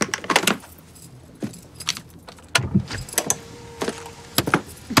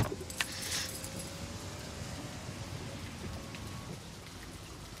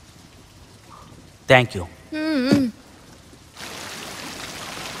 Thank you.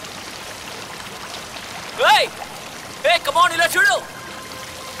 చూడు.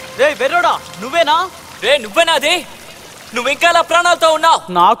 రే బెర్రోడా, నువ్వేనా? రే నువ్వేనా అది? నువ్వు ఇంకా ఇలా ప్రాణాలతో ఉన్నావు?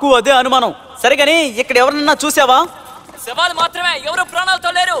 నాకు అదే అనుమానం. సరే గాని ఇక్కడ ఎవరన్నా చూసావా? శవాలు మాత్రమే, ఎవరు ప్రాణాలతో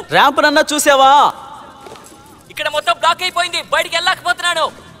లేరు. ర్యాంప్ నన్నా చూసావా? ఇక్కడ మొత్తం బ్లాక్ అయిపోయింది, బయటికి వెళ్ళలేకపోతున్నాను.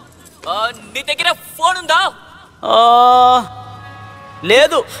 నీ దగ్గర ఫోన్ ఉందా?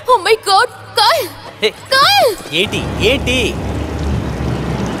 లేదు. ఓ మై గాడ్, కాయ్ కాయ్. ఏంటి ఏంటి?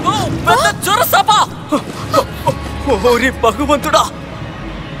 పెద్ద జురసపా. ఓరి భగవంతుడా.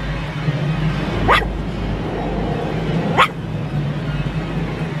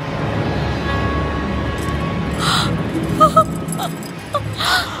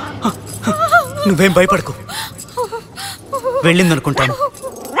 నువ్వేం భయపడకు, వెళ్ళిందనుకుంటాను.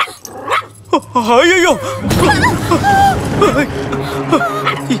 అయ్యో,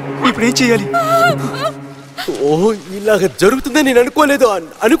 ఇప్పుడేం చేయాలి? ఓ ఇలాగ జరుగుతుందని నేను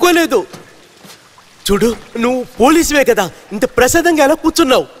అనుకోలేదు. చూడు, నువ్వు పోలీసువే కదా, ఇంత ప్రసాదంగా ఎలా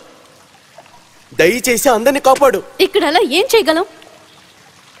కూర్చున్నావు? దయచేసి అందరినీ కాపాడు. ఇక్కడ అలా ఏం చేయగలం?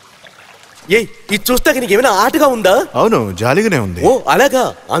 ఏయ్, ఇది చూస్తాక నీకేమైనా ఆటగా ఉందా? అవును, జాలీగానే ఉంది. ఓ అలాగా,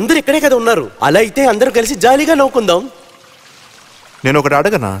 అందరు ఇక్కడే కదా ఉన్నారు. అలా అయితే అందరూ కలిసి జాలీగా నవ్వుకుందాం. నేను ఒకటి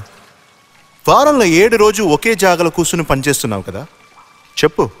అడగనా? వారంలో 7 రోజు ఒకే జాగలో కూర్చుని పనిచేస్తున్నావు కదా,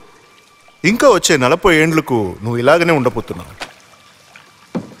 చెప్పు, ఇంకా వచ్చే 40 ఏండ్లకు నువ్వు ఇలాగనే ఉండబోతున్నావు.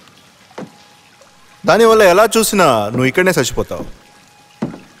 దానివల్ల ఎలా చూసినా నువ్వు ఇక్కడనే చచ్చిపోతావు.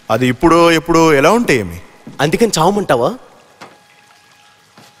 అది ఎప్పుడో ఎలా ఉంటే ఏమి? అందుకని చావమంటావా?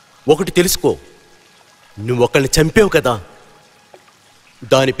 ఒకటి తెలుసుకో, నువ్వు ఒకళ్ళని చంపావు కదా,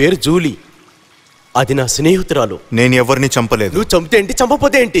 దాని పేరు జూలీ. అది నా స్నేహితురాలు. నేను ఎవరిని చంపలేదు. నువ్వు చంపితే ఏంటి,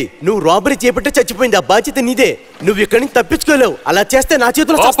 చంపపోతే ఏంటి? నువ్వు రాబరీ చేపట్టే చచ్చిపోయింది, ఆ బాధ్యత నీదే. నువ్వు ఇక్కడి నుంచి తప్పించుకోలేవు. అలా చేస్తే నా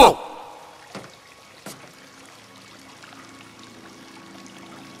చేతిలో చస్తావు.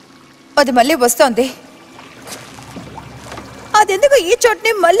 అది మళ్ళీ వస్తోంది. అదెందుకు ఈ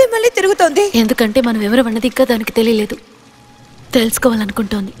చోటుని మళ్ళీ తిరుగుతోంది? ఎందుకంటే మనం ఎవరన్నది ఇంకా దానికి తెలియలేదు,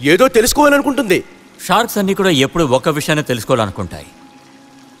 తెలుసుకోవాలనుకుంటోంది. ఏదో తెలుసుకోవాలనుకుంటుంది. షార్క్స్ అన్ని కూడా ఎప్పుడు ఒక విషయాన్ని తెలుసుకోవాలనుకుంటాయి.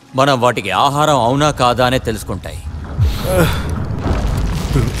 మనం వాటికి ఆహారం అవునా కాదా అనే తెలుసుకుంటాయి.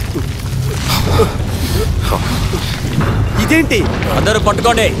 ఇదేంటి? అందరూ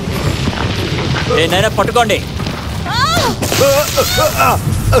పట్టుకోండి, నేనైనా పట్టుకోండి.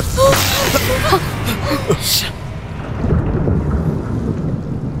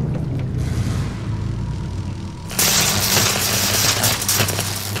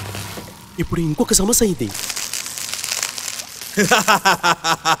 ఇప్పుడు ఇంకొక సమస్య ఇది.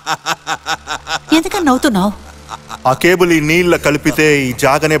 ఎందుకని నవ్వుతున్నావు? ఆ కేబుల్ ఈ నీళ్ళ కలిపితే ఈ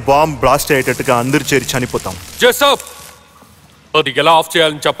జాగనే బాంబ్ బ్లాస్ట్ అయ్యేటట్టుగా అందరు చేరి చనిపోతాం. జెసప్, అది ఎలా ఆఫ్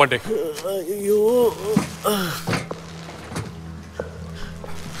చేయాలని చెప్పండి.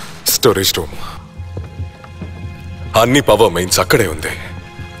 స్టోరేజ్ రూమ్, అన్ని పవర్ మెయిన్స్ అక్కడే ఉంది.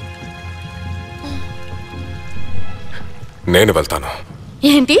 నేను వెళ్తాను.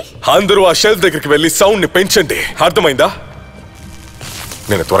 ఏంటి? అందరూ ఆ షెల్ఫ్ దగ్గరికి వెళ్ళి సౌండ్ ని పెంచండి, అర్థమైందా?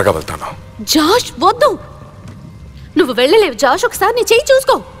 నేను త్వరగా వెళ్తాను. జాష్ వద్దు, నువ్వు వెళ్ళలేవు. జాష్, ఒకసారి నీ చెయ్యి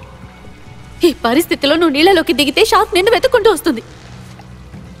చూసుకో. ఈ పరిస్థితిలో నువ్వు నీళ్ళలోకి దిగితే షార్క్ నిన్ను వెతుక్కుంటూ వస్తుంది.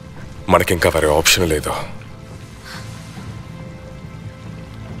 మనకింకా వేరే ఆప్షన్ లేదు.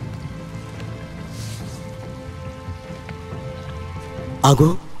 ఆగు,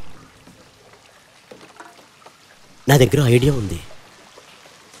 నా దగ్గర ఐడియా ఉంది.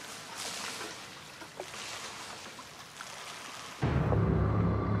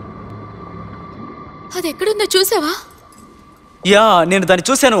 అది ఎక్కడుందో చూసావా? యా, నేను దాన్ని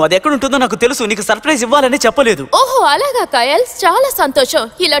చూశాను. అది ఎక్కడుంటుందో నాకు తెలుసు. నీకు సర్ప్రైజ్ ఇవ్వాలని చెప్పలేదు. ఓహో అలాగా కయల్, చాలా సంతోషం.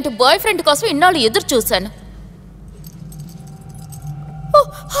 ఇలాంటి బాయ్ ఫ్రెండ్ కోసం ఇన్నాళ్ళు ఎదురు చూశాను.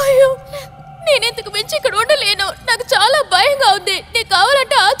 అయ్యో, నేనెందుకు మించి ఇక్కడ ఉండలేను. నాకు చాలా భయంగా ఉంది. నీకు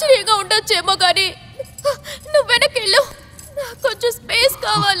కావాలంటే ఆశ్చర్యంగా ఉండొచ్చేమో కానీ నువ్వు వెనకెళ్ళు, నాకు కొంచెం స్పేస్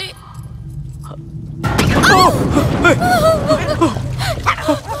కావాలి.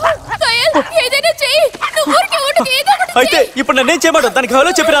 కయల్, ఏదైనా చెయ్యి. నువ్వు ఊరికే ఉండకు, ఏదో ఒకటి చెయ్యి. అయితే ఇప్పుడు నన్నేం చేయమాడు? దానికి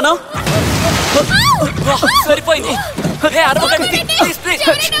హలో చెప్పిరానా? సరిపోయింది.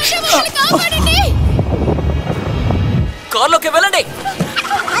 కార్లోకి వెళ్ళండి.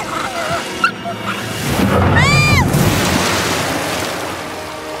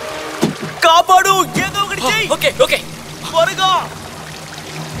 కాపాడు, ఏదో ఒకటి చెయ్యి. ఓకే త్వరగా.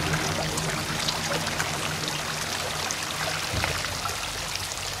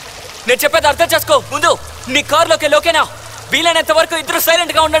 నేను చెప్పేది అర్థం చేసుకో. ముందు నీ కార్లోకి లోకేనా, వీలైనంత వరకు ఇద్దరు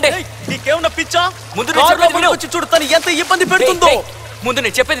సైలెంట్ గా ఉండండి. నీకేమన్నా పిచ్చా? ముందు వచ్చి చూడతాను ఎంత ఇబ్బంది పెడుతుందో. ముందు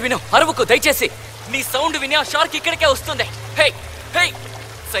నేను చెప్పేది విను, అరవకు దయచేసి. నీ సౌండ్ విని ఆ షార్క్ ఇక్కడికే వస్తుంది. హే హే,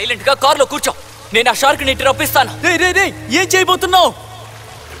 సైలెంట్ గా కార్లో కూర్చో. నేను ఆ షార్క్ నీటి రప్పిస్తాను. ఏం చేయబోతున్నావు?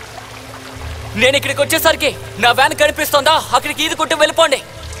 నేను ఇక్కడికి వచ్చేసరికి నా వ్యాన్ కనిపిస్తోందా, అక్కడికి ఈదుకుంటూ వెళ్ళిపోండి.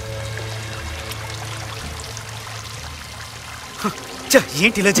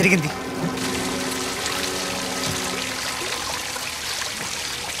 ఏంటి ఇలా జరిగింది?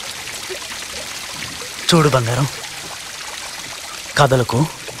 చూడు బంగారం, కథలకు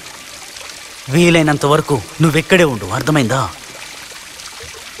వీలైనంత వరకు నువ్వెక్కడే ఉండు, అర్థమైందా?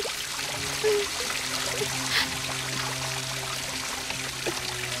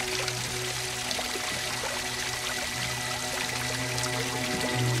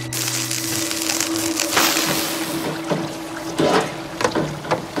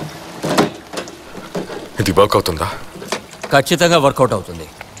 ఇది వర్క్ అవుతుందా? ఖచ్చితంగా వర్కౌట్ అవుతుంది.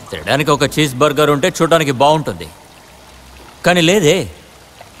 తినడానికి ఒక చీజ్ బర్గర్ ఉంటే చూడడానికి బాగుంటుంది, కానీ లేదే.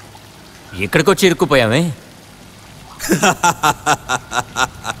 ఇక్కడికి వచ్చి ఇరుక్కుపోయామే.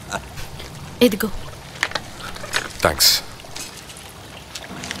 ఇదిగో. థ్యాంక్స్.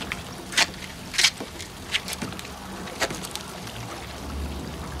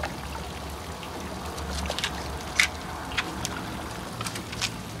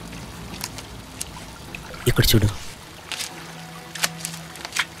 ఇక్కడ చూడు,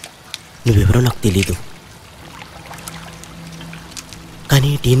 నువ్వెవరో నాకు తెలీదు, కానీ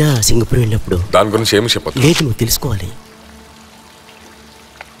టీనా సింగపూర్ వెళ్ళినప్పుడు దాని గురించి ఏమి చెప్పదు. లేదు, నువ్వు తెలుసుకోవాలి.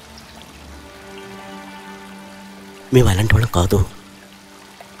 మేము అలాంటి వాళ్ళం కాదు.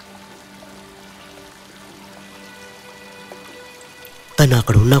 తను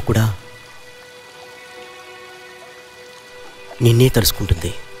అక్కడ ఉన్నా కూడా నిన్నే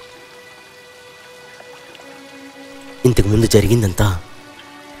తలుసుకుంటుంది. ఇంతకుముందు జరిగిందంతా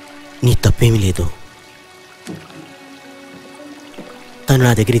నీ తప్పేమీ లేదు. తను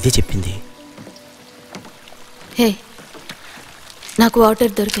నా దగ్గర ఇదే చెప్పింది. హే, నాకు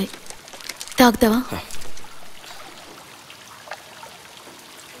వాటర్ దొరికాయి, తాగుతావా?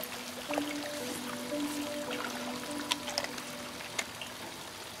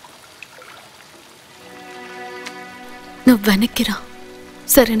 నువ్వు వెనక్కిరా,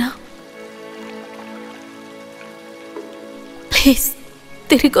 సరేనా? ప్లీజ్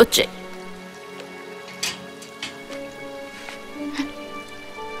తిరిగి వచ్చే.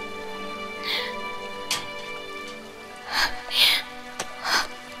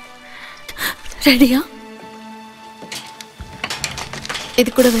 రెడీయా?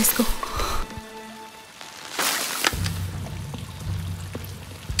 ఇది కూడా వేసుకో.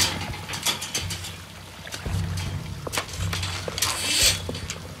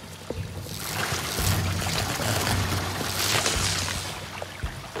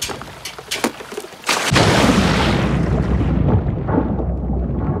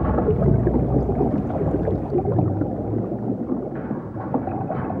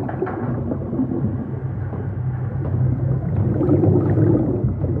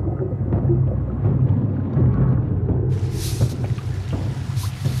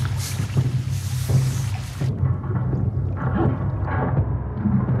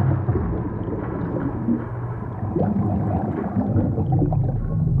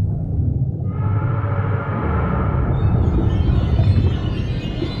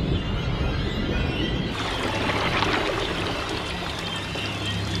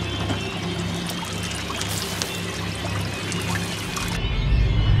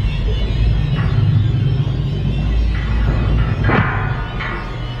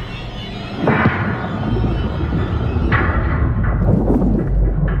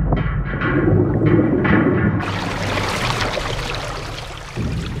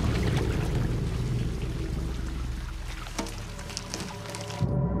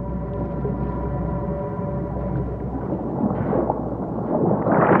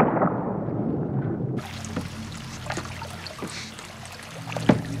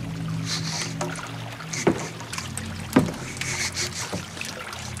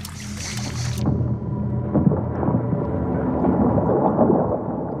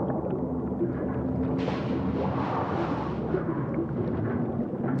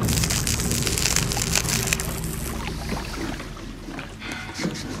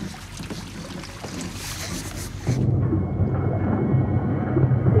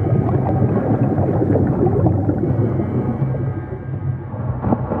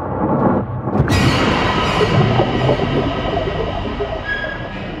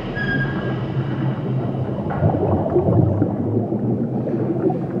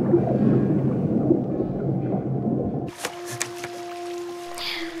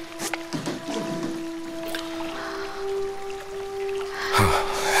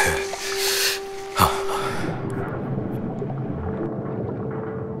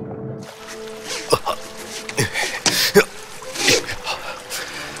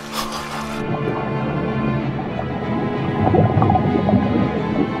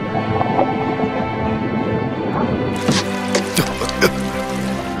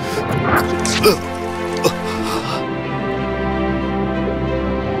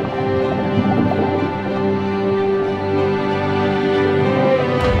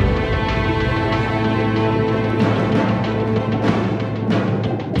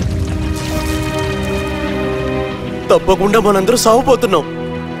 తప్పకుండా మనందరూ సాగుపోతున్నాం.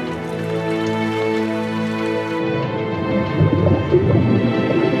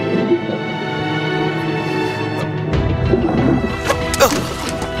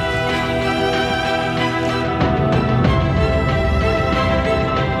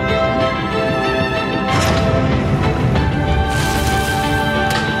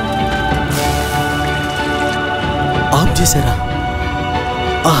 ఆఫ్ చేశారా?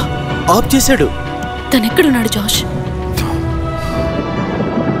 ఆఫ్ చేశాడు. తనెక్కడున్నాడు జాష్?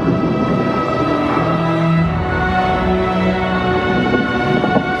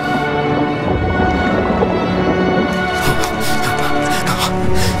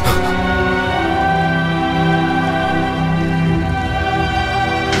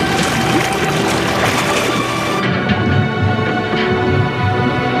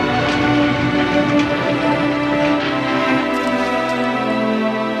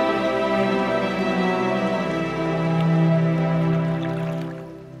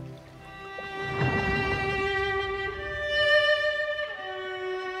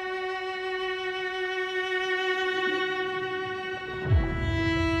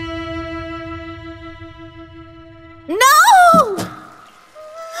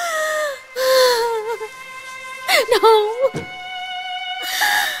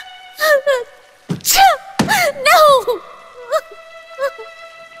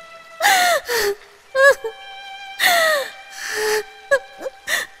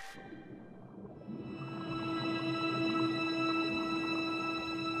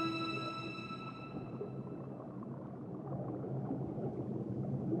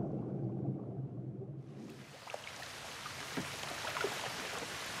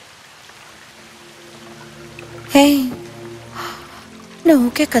 హే, నువ్వు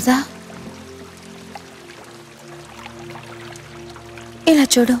ఓకే కదా? ఇలా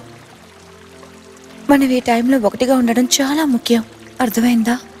చూడు, మనం ఈ టైంలో ఒకటిగా ఉండడం చాలా ముఖ్యం.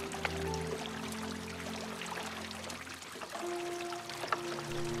 అర్థమైందా?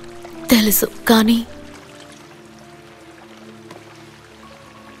 తెలుసు, కానీ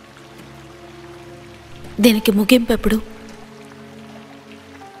దీనికి ముగింపు ఎప్పుడు?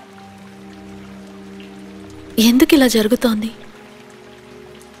 ఎందుకు ఇలా జరుగుతోంది?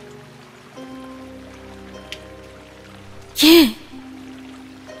 ఏ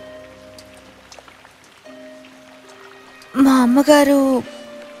మా అమ్మగారు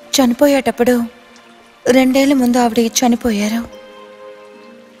చనిపోయేటప్పుడు 2 ఏళ్ల ముందు ఆవిడ చనిపోయారు.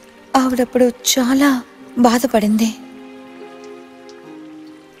 ఆవిడప్పుడు చాలా బాధపడింది.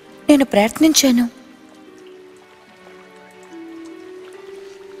 నేను ప్రయత్నించాను,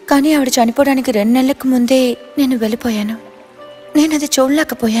 కానీ ఆవిడ చనిపోవడానికి 2 నెలలకు ముందే నేను వెళ్ళిపోయాను. నేను అది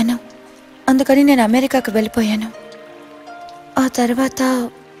చూడలేకపోయాను. అందుకని నేను అమెరికాకు వెళ్ళిపోయాను. ఆ తర్వాత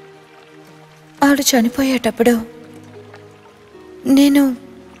ఆవిడ చనిపోయేటప్పుడు నేను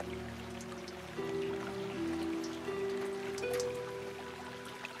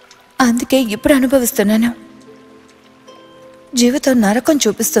అందుకే ఇప్పుడు అనుభవిస్తున్నాను. జీవితం నరకం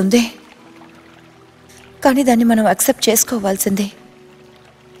చూపిస్తుంది, కానీ దాన్ని మనం యాక్సెప్ట్ చేసుకోవాల్సిందే.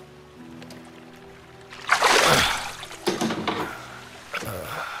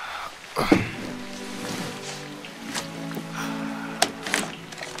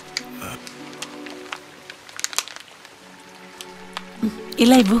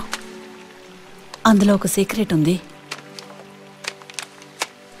 ఇలా ఇవ్వు. అందులో ఒక సీక్రెట్ ఉంది.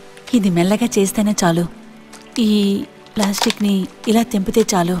 ఇది మెల్లగా చేస్తేనే చాలు. ఈ ప్లాస్టిక్ని ఇలా తెంపితే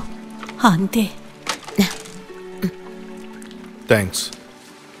చాలు, అంతే. థ్యాంక్స్.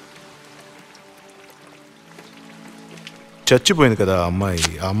 చచ్చిపోయింది కదా ఆ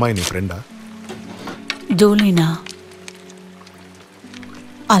అమ్మాయి నీ ఫ్రెండా? జోలీనా?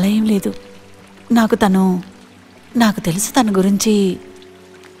 అలా ఏం లేదు. నాకు తెలుసు తన గురించి.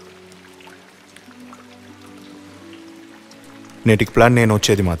 నేటికి ప్లాన్ నేను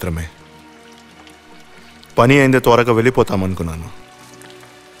వచ్చేది మాత్రమే. పని అయిందే త్వరగా వెళ్ళిపోతామనుకున్నాను.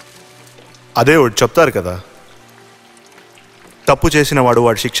 అదే వాడు చెప్తారు కదా, తప్పు చేసిన వాడు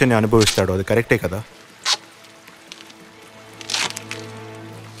వాడి శిక్షని అనుభవిస్తాడు. అది కరెక్టే కదా?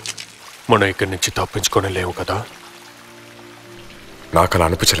 మనం ఇక్కడి నుంచి తప్పించుకొని లేవు కదా? నాకు అలా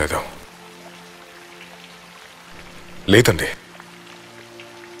అనిపించలేదు. లేదండి,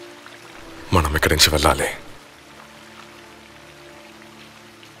 మనం ఇక్కడి నుంచి వెళ్ళాలి.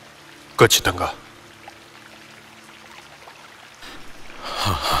 ఖచ్చితంగా.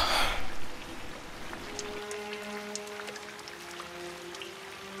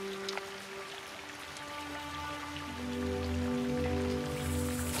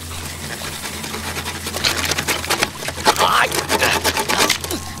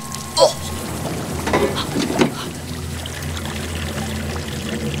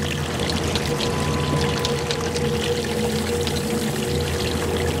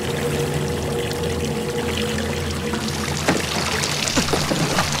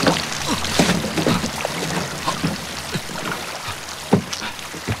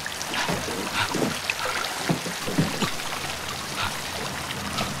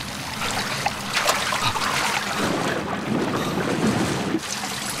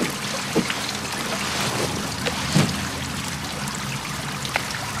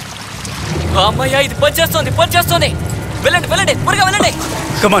 అమ్మయ్యా, ఇది పనిచేస్తోంది. వెళ్ళండి త్వరగా వెళ్ళండి.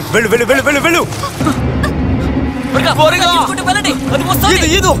 కమాన్ వెళ్ళు వెళ్ళు వెళ్ళు వెళ్ళు వెళ్ళు త్వరగా ఈదుకుంటూ వెళ్ళండి. అది వస్తుంది.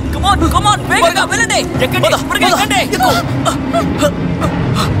 కమాన్ వేగంగా వెళ్ళండి. ఎక్కండి, త్వరగా ఎక్కండి.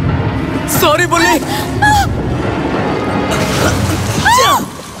 సారీ బుల్లి,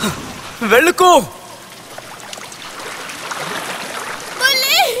 వెళ్ళుకో.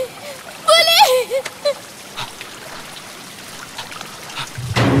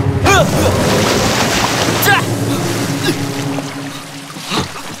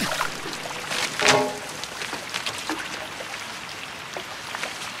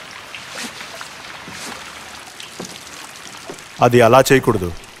 అది అలా చేయకూడదు.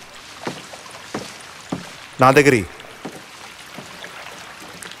 నా దగ్గరి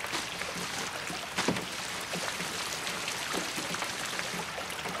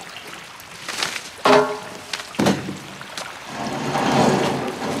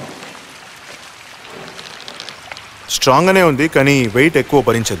స్ట్రాంగ్గానే ఉంది, కానీ వెయిట్ ఎక్కువ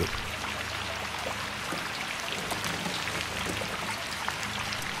భరించదు.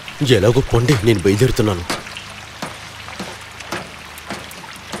 ఎలాగో పొండి, నేను బయలుదేరుతున్నాను.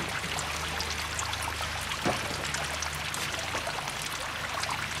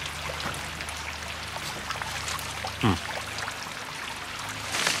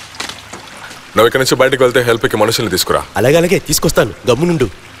 నువ్వు ఇక్కడి నుంచి బయటకు వెళ్తే హెల్ప్కి మనుషుల్ని తీసుకురా. అలాగే తీసుకొస్తాను, గమ్మునుండు.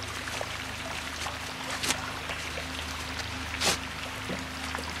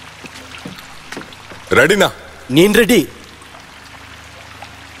 రెడీనా? నేను రెడీ.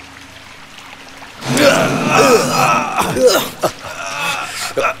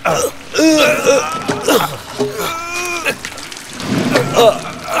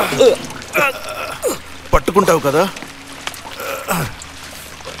 పట్టుకుంటావు కదా?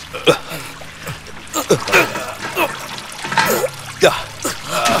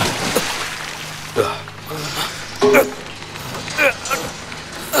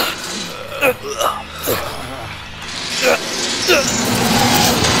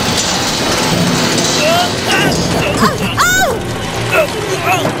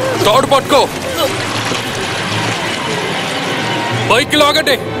 తాడు పట్టుకో, బైక్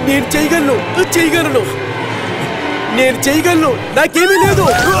లాగండి. నేను చేయగలను, నాకేమీ లేదు.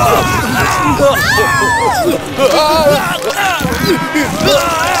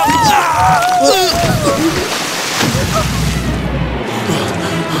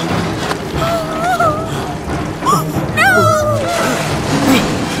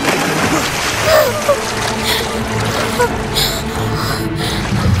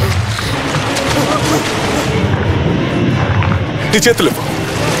 నీ చేతులు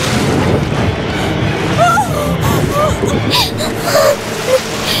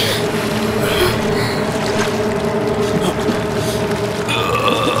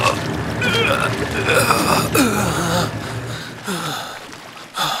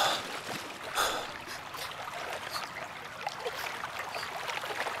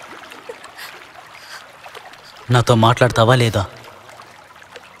నాతో మాట్లాడతావా లేదా?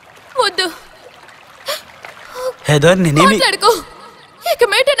 వద్దు, హెదర్, నేనేమి మాట్లాడుకో. ఇక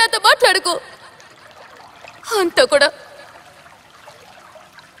మేట నాతో మాట్లాడుకో. అంతా కూడా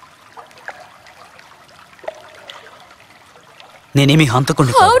నేనేమి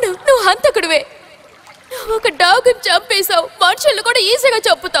హంతకుండా. అవును, నువ్వు హంతకుడివే. నువ్వు ఒక డాగ్ని చంపేశావు, మనుషులు కూడా ఈజీగా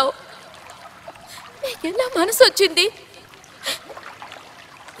చంపుతావు. నీకెలా మనసు వచ్చింది?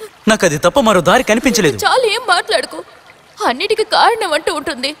 నాకు అది తప్ప మరో దారి కనిపించలేదు. చాలు, ఏం మాట్లాడుకో. అన్నిటికీ కారణం అంటూ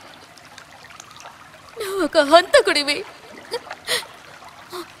ఉంటుంది. నువ్వు ఒక హంతకుడివి.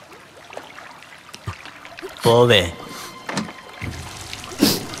 పోవే.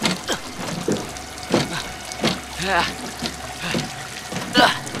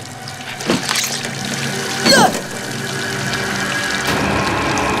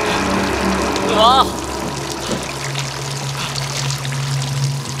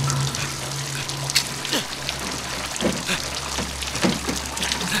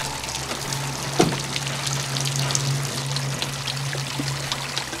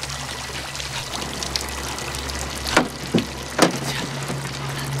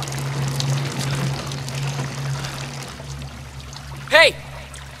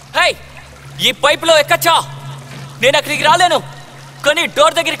 ఈ పైపులో ఎక్కచ్చా? నేను అక్కడికి రాలేను, కానీ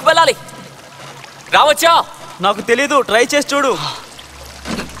డోర్ దగ్గరికి వెళ్ళాలి. రావచ్చా? నాకు తెలీదు, ట్రై చేసి చూడు.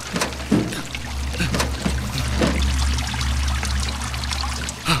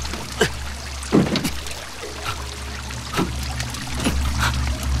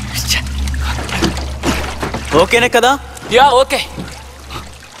 ఓకేనే కదా? Yeah okay.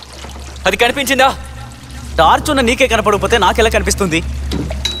 అది కనిపించిందా? టార్చ్ ఉన్న నీకే కనపడకపోతే నాకెలా కనిపిస్తుంది?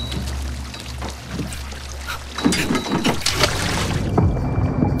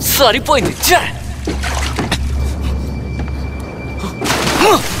 సరిపోయింది.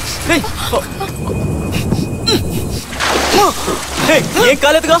 ఏం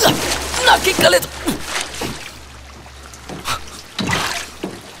కాలేదుగా? నాకేం కాలేదు.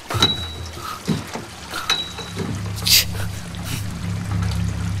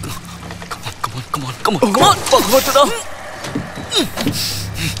 భగవంతుడా,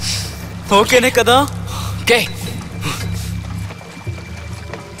 ఓకేనే కదా? ఓకే.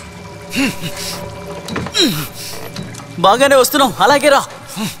 బాగానే వస్తున్నాం. అలాగే రా.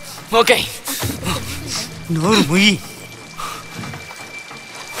 ఓకే. నోరు ముయ్యి.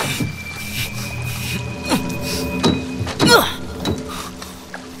 అయ్యో,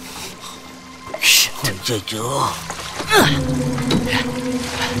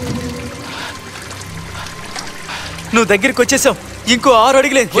 నువ్వు దగ్గరికి వచ్చేసావు. ఇంకో 6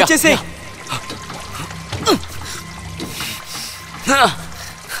 అడుగులే. వచ్చేసే.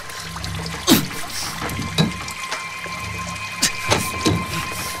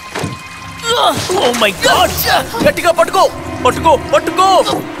 ఓ మై గాడ్, గట్టిగా పట్టుకో పట్టుకో పట్టుకో.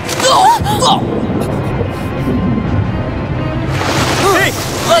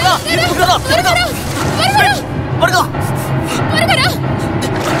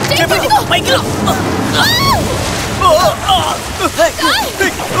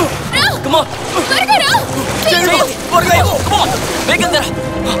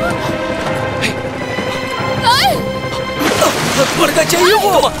 త్వరగా చెయ్యి.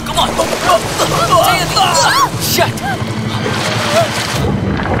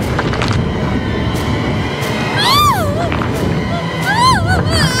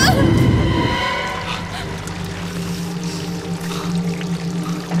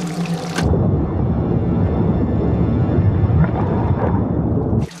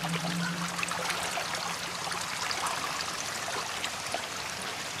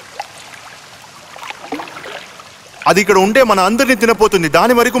 అది ఇక్కడ ఉంటే మన అందరినీ తినపోతుంది.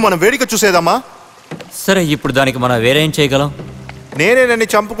 దాని వరకు మనం వేడిక చూసేదమ్మా. సరే, ఇప్పుడు దానికి మనం వేరేం చేయగలం? నేనే నన్ను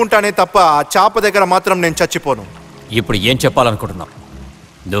చంపుకుంటానే తప్ప ఆ చాప దగ్గర మాత్రం నేను చచ్చిపోను. ఇప్పుడు ఏం చెప్పాలనుకుంటున్నావు?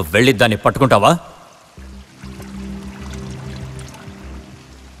 నువ్వు వెళ్ళి దాన్ని పట్టుకుంటావా?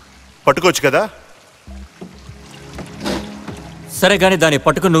 పట్టుకోవచ్చు కదా. సరే గాని దాన్ని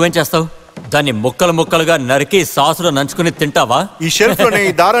పట్టుకుని నువ్వేం చేస్తావు? దాన్ని ముక్కలు ముక్కలుగా నరికి సాసులో నంచుకుని తింటావా? ఈ షెల్ఫ్ లోనే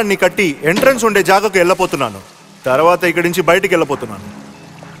ఈ దారాన్ని కట్టి ఎంట్రన్స్ ఉండే జాగాకు వెళ్ళిపోతున్నాను. తర్వాత ఇక్కడి నుంచి బయటికి వెళ్ళిపోతున్నాను.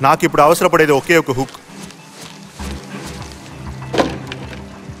 నాకు ఇప్పుడు అవసరపడేది ఒకే ఒక హుక్.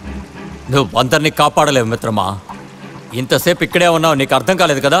 నువ్వు అందరినీ కాపాడలేవు మిత్రమా. ఇంతసేపు ఇక్కడే ఉన్నావు, నీకు అర్థం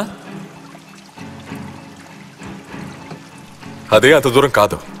కాలేదు కదా? అదే అంత దూరం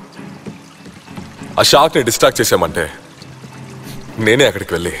కాదు. ఆ షార్క్ని డిస్ట్రాక్ట్ చేసామంటే నేనే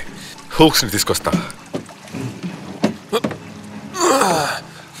అక్కడికి వెళ్ళి హూక్స్ని తీసుకొస్తా.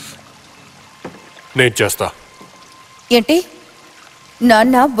 నేను చేస్తా. ఏంటి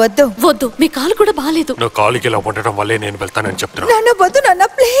నాన్న? వద్దు వద్దు, మీ కాలు కూడా బాలేదు. నా కాలికి ఇలా ఉండటం వల్లే నేను వెళ్తానని చెప్తున్నా. నాన్న వద్దు నాన్న,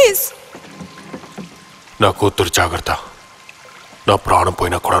 ప్లీజ్. నా కూతురు జాగ్రత్త. నా ప్రాణం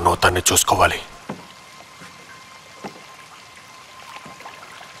పోయినా కూడా నువ్వు తన్ని చూసుకోవాలి.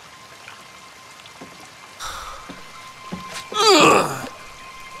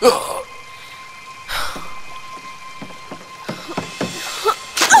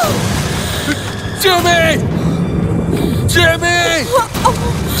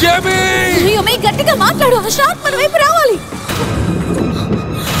 గట్టిగా మాట్లాడు. ఆ షార్క్ మన వైపు రావాలి.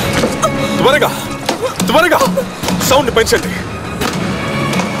 త్వరగా త్వరగా సౌండ్ పెంచండి.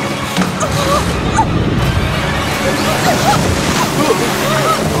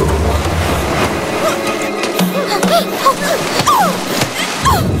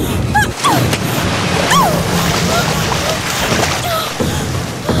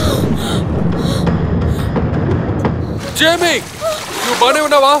 జేమీ, నువ్వు బానే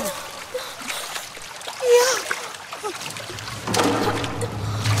ఉన్నావా?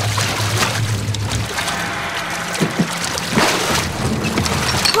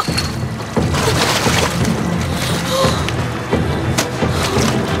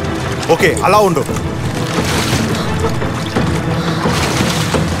 ఓకే, అలా ఉండు.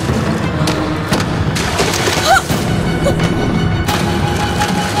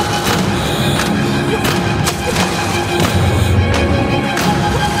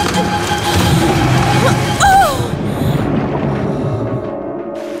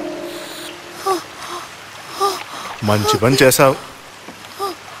 మంచి పని చేశావు.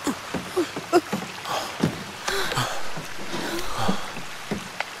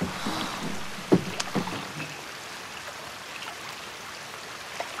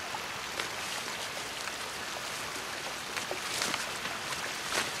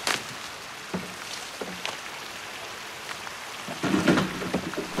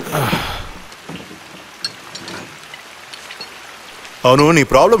 అవును, నీ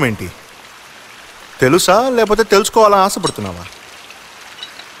ప్రాబ్లం ఏంటి? తెలుసా లేకపోతే తెలుసుకోవాలని ఆశపడుతున్నావా?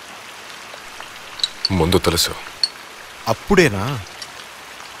 ముందు తెలుసు. అప్పుడేనా?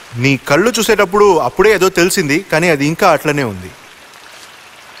 నీ కళ్ళు చూసేటప్పుడు అప్పుడే ఏదో తెలిసింది, కానీ అది ఇంకా అట్లనే ఉంది.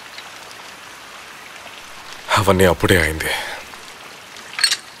 అవన్నీ అప్పుడే అయింది.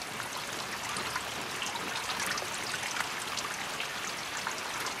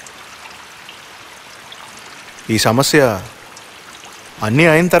 ఈ సమస్య అన్నీ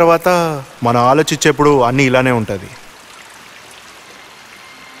అయిన తర్వాత మనం ఆలోచించేప్పుడు అన్నీ ఇలానే ఉంటుంది.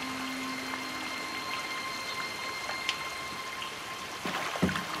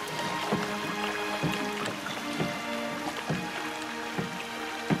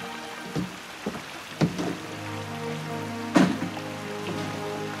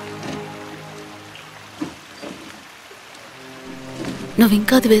 నువ్వు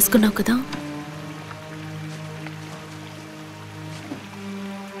ఇంకా అది వేసుకున్నావు కదా?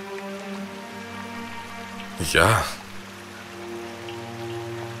 యా.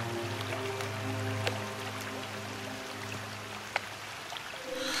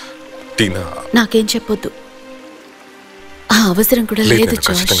 టీనా, నాకేం చెప్పొద్దు. ఆ అవసరం కూడా లేదు, లేదు నేను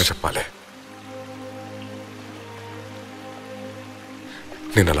ఖచ్చితంగా చెప్పాలి.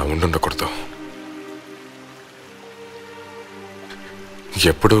 నేను అలా ఉండుండకూడదు.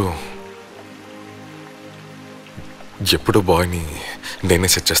 ఎప్పుడు బాయ్ని నేనే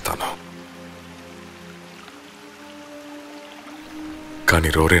సెట్ చేస్తాను. కానీ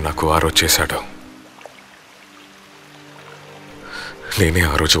రోరే నాకు ఆ రోజు చేశాడు. నేనే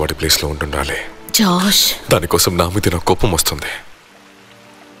ఆ రోజు వాడి ప్లేస్లో ఉంటుండాలి. జాష్, దానికోసం నా మీద నాకు కోపం వస్తుంది.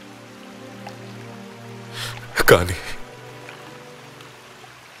 కానీ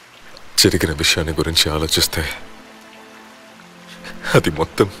జరిగిన విషయాన్ని గురించి ఆలోచిస్తే అది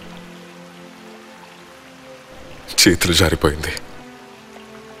మొత్తం చేతులు జారిపోయింది.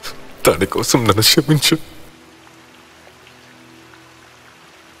 దానికోసం నన్ను క్షమించు.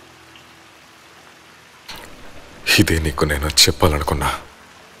 ఇదే నీకు నేను చెప్పాలనుకున్నా.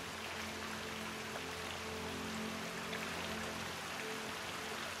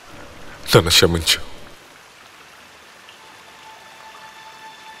 నన్ను క్షమించు.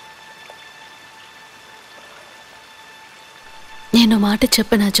 నేను మాట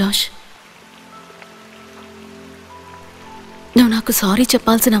చెప్పనా జాష్? నువ్వు నాకు సారీ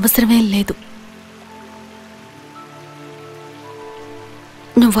చెప్పాల్సిన అవసరమే లేదు.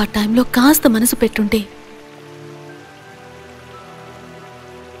 నువ్వు ఆ టైంలో కాస్త మనసు పెట్టుంటే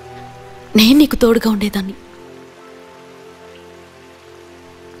నేను నీకు తోడుగా ఉండేదాన్ని.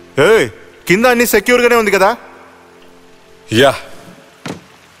 కింద అన్ని సెక్యూర్గానే ఉంది కదా? యా.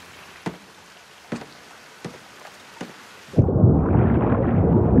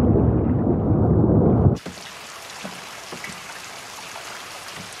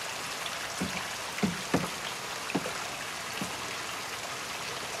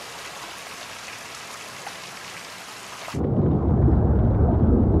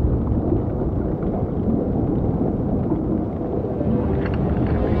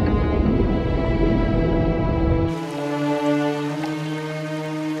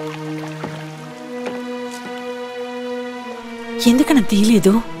 ఎందుకన్నా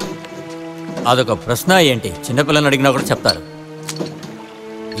తీయలేదు? అదొక ప్రశ్న ఏంటి? చిన్నపిల్లని అడిగినా కూడా చెప్తారు.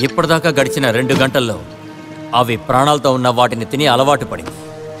 ఇప్పటిదాకా గడిచిన 2 గంటల్లో అవి ప్రాణాలతో ఉన్న వాటిని తిని అలవాటు పడింది.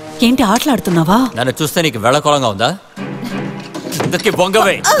 ఏంటి ఆటలాడుతున్నావా? నన్ను చూస్తే నీకు వెళ్ళకోళంగా ఉందా? ఇంతకీ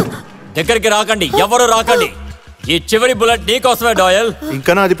బొంగవే, దగ్గరికి రాకండి, ఎవరు రాకండి. ఈ చివరి బుల్లెట్ నీకోసమే డాయల్.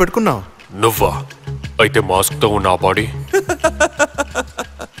 ఇంకా అది పెట్టుకున్నావు నువ్వా? అయితే మాస్క్ తో ఉన్న ఆ బాడీ?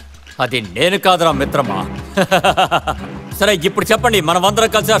 అది నేను కాదురా మిత్రమా. సరే ఇప్పుడు చెప్పండి, మనమందరం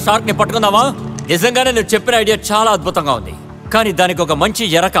కలిసి ఆ షార్క్ ని పట్టుకుందామా? నిజంగానే నువ్వు చెప్పిన ఐడియా చాలా అద్భుతంగా ఉంది, కానీ దానికి ఒక మంచి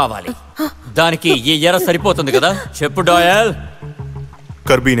ఎర కావాలి. దానికి ఈ ఎర సరిపోతుంది కదా? చెప్పు డాయల్.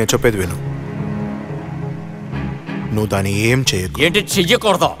 కర్బీ, నేను చెప్పేది విను. నువ్వు దాన్ని ఏం చేయకు. ఏంటి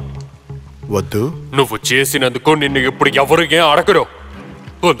చెయ్యకూడదు? వద్దు. నువ్వు చేసినందుకు నిన్ను ఇప్పుడు ఎవరు ఏం అడగరు.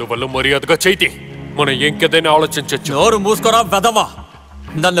 అందువల్ల మర్యాదగా చైతి, మనం ఇంకేదైనా ఆలోచించచ్చు. నోరు మూసుకోరా వెదవా,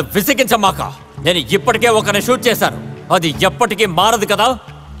 నన్ను విసిగించమాక. నేను ఇప్పటికే ఒకరిని షూట్ చేశాను, అది ఎప్పటికీ మారదు కదా.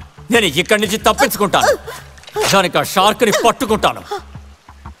 నేను ఇక్కడి నుంచి తప్పించుకుంటాను, దానికి ఆ షార్క్ ని పట్టుకుంటాను.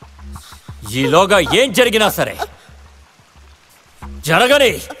 ఈలోగా ఏం జరిగినా సరే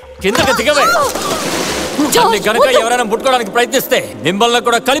జరగని. కిందకి దిగవే. గనక ఎవరైనా ముట్టుకోవడానికి ప్రయత్నిస్తే మిమ్మల్ని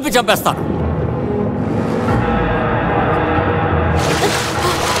కూడా కలిపి చంపేస్తాను.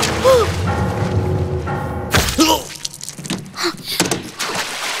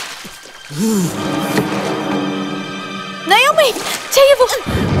 నయోమి, చెయ్యవు.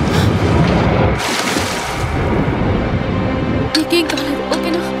 నీకేం కాదు.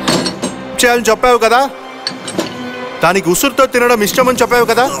 చేయాలని చెప్పావు కదా, దానికి ఉసురుతో తినడం ఇష్టమని చెప్పావు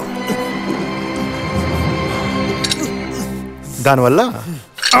కదా, దానివల్ల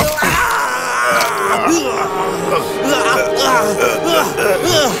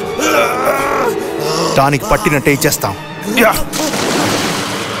దానికి పట్టినట్టే ఇచ్చేస్తాం.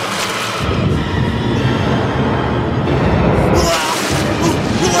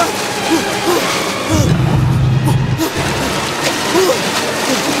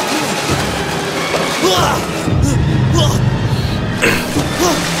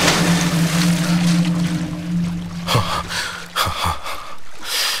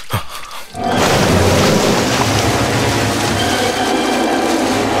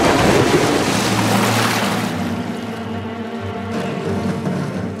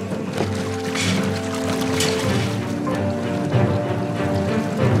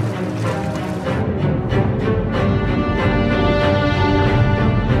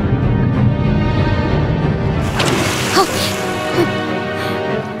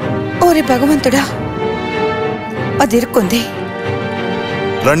 ఓరి భగవంతుడా, అది ఇరుక్కుంది.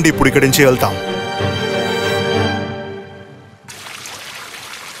 రండి, ఇప్పుడు ఇక్కడి నుంచి వెళ్తాం.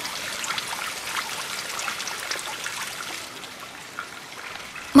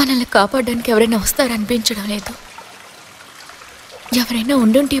 మనల్ని కాపాడడానికి ఎవరైనా వస్తారనిపించడం లేదు. ఎవరైనా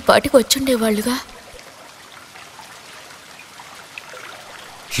ఉండుంటే ఈ పాటికి వచ్చుండేవాళ్ళుగా.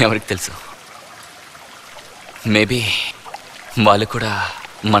 ఎవరికి తెలుసు, మేబీ వాళ్ళు కూడా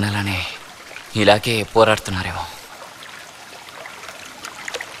మనలానే ఇలాగే పోరాడుతున్నారేమో.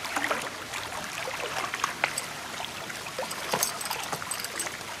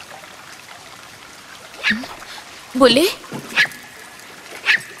 బుల్లి,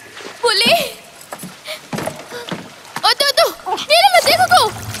 బుల్లి, వద్దు వద్దు, నీళ్ళలో దిగుకో,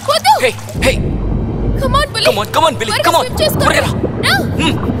 వద్దు. Come on, Billy. Come on, Billy. Come on. త్వరగా రా.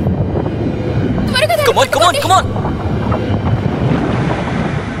 త్వరగా రా. Come on.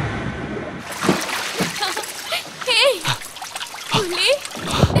 Hey, Billy.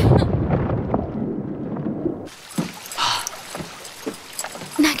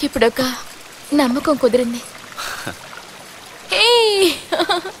 నాకిప్పుడు ఒక నమ్మకం కుదిరింది. హే,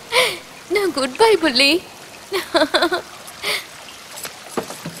 నా గుడ్ బై బుల్లి.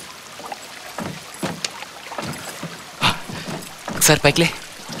 ఒకసారి పైకిలే.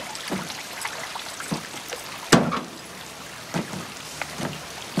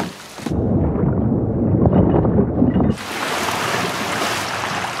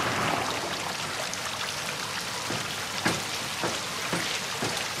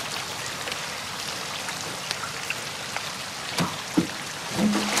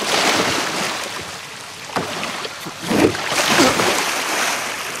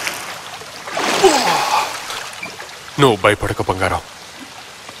 నువ్వు భయపడక బంగారం,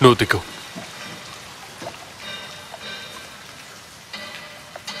 నువ్వు దిగు.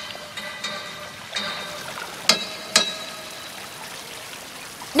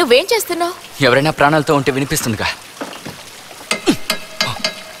 నువ్వేం చేస్తున్నావు? ఎవరైనా ప్రాణాలతో ఉంటే వినిపిస్తుందిగా.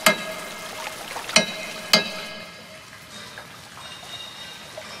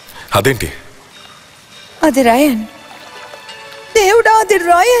 అదేంటి? అది రాయన్. దేవుడా, అది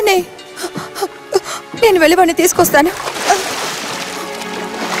రాయనే. నేను వెళ్ళి వాడిని తీసుకొస్తాను.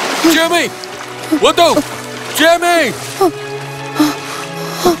 జేమీ, వద్దు జేమీ.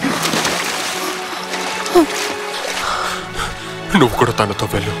 నువ్వు కూడా తనతో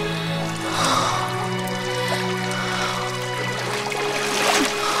వెళ్ళు.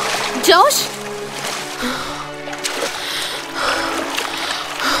 జోష్,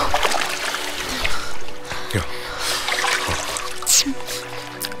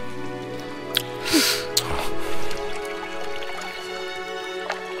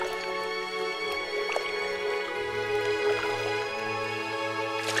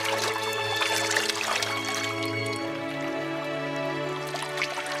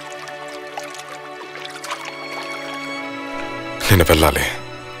 నేను వెళ్ళాలి.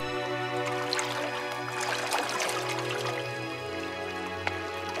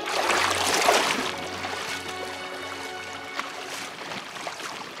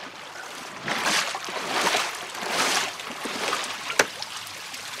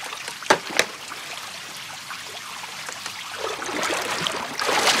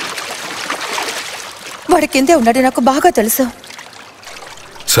 వాడి కిందే ఉన్నాడు, నాకు బాగా తెలుసు.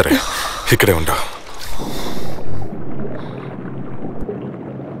 సరే, ఇక్కడే ఉండు.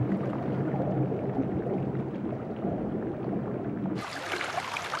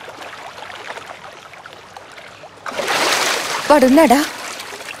 వాడున్నాడా?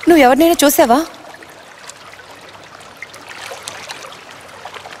 నువ్వు ఎవరినైనా చూసావా?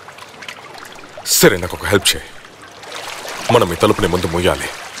 సరే నాకు ఒక హెల్ప్ చేయి. మనం ఈ తలుపుని ముందు మూయాలి.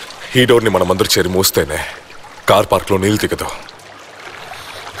 ఈ డోర్ని మనం అందరూ చేరి మూస్తేనే కార్ పార్క్లో నీళ్ళు దిగదు.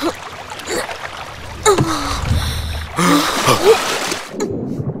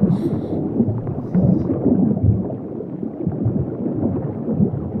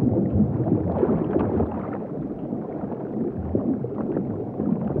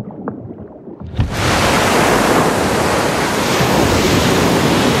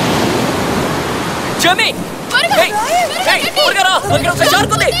 జమీ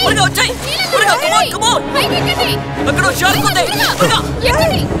షార్క్ ఉంది, వచ్చాయి. అక్కడ షార్క్ ఉంది,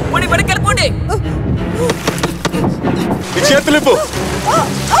 పోనీ వెనక్కి వెళ్ళిపోండి. చేతులిప్పు.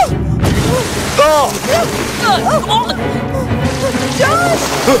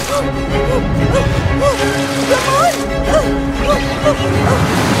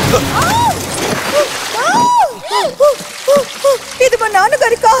 ఇది మా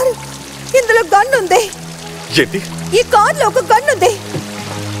నాన్నగారి కారు. ఇందులో గన్ ఉంది. ఏంటి? ఈ కార్లో ఒక గన్ ఉంది.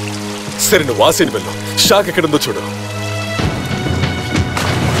 సరే నువ్వు వాసిని వెళ్ళు. షాక్ ఎక్కడుందో చూడు.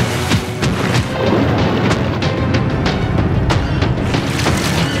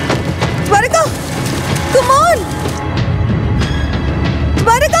 త్వరగా, కమ్ ఆన్,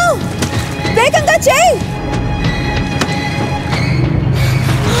 త్వరగా, వేగంగా చేయి.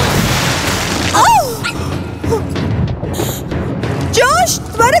 జోష్,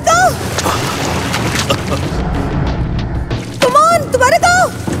 త్వరగా, కమ్ ఆన్, త్వరగా,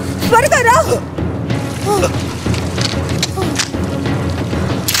 త్వరగా రా.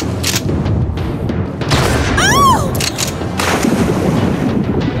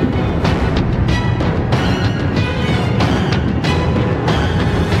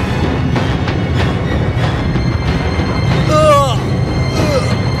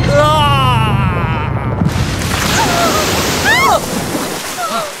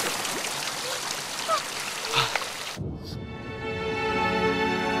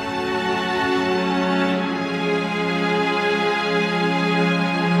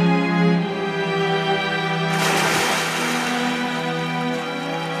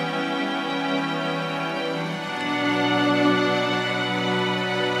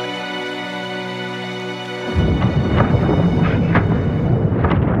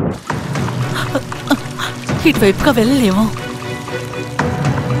 ఇటువైపుగా వెళ్ళలేమో.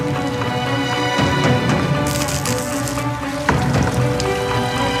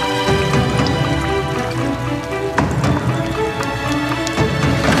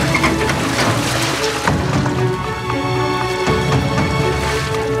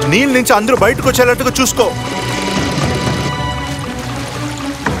 నీళ్ళ నుంచి అందరూ బయటకు వచ్చేటట్టుగా చూసుకో.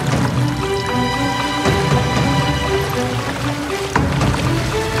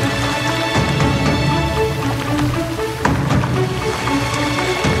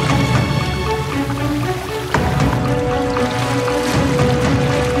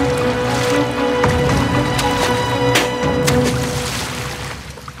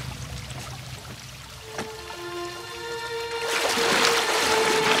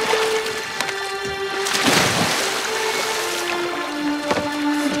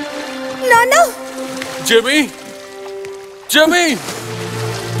 జమీ, జమీ,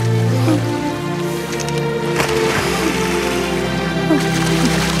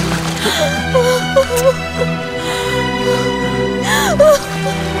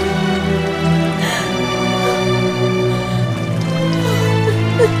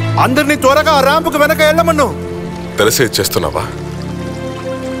 అందరినీ త్వరగా ర్యాంపుకు వెనక వెళ్ళమన్ను. తెలిసే చేస్తున్నావా?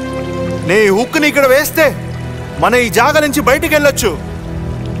 నీ హుక్ని ఇక్కడ వేస్తే మన ఈ జాగ నుంచి బయటికి వెళ్ళొచ్చు.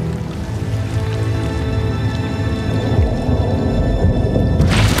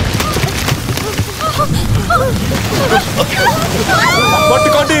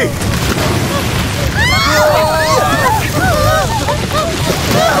 పట్టుకోండి.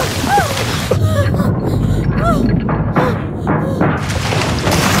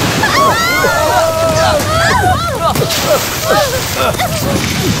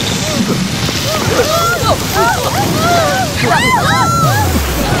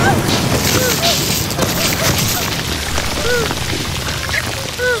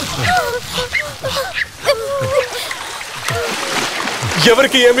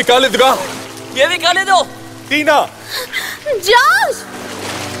 ఎవరికి ఏమి కాలేదుగా? ఏమీ కాలేదు. టీనా, జాష్,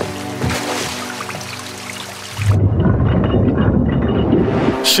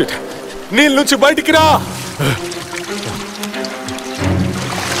 షిట్, నీళ్ళ నుంచి బయటికి రా.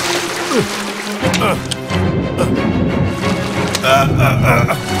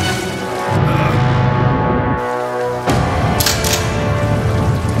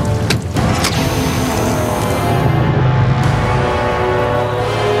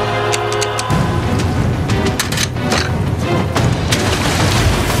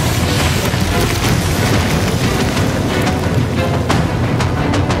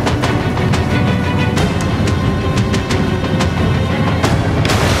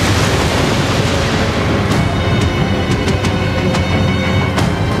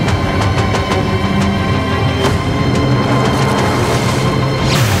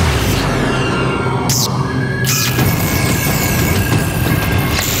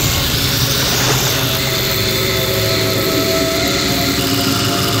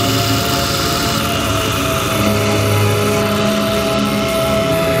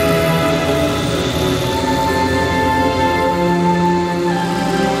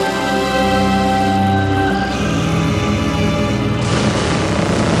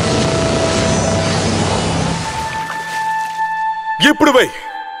 ఇప్పుడు వెయ్.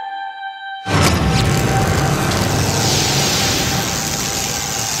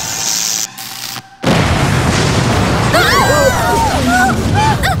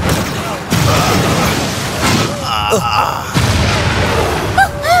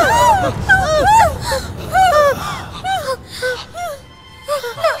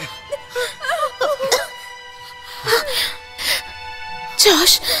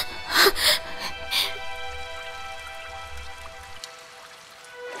 జాష్,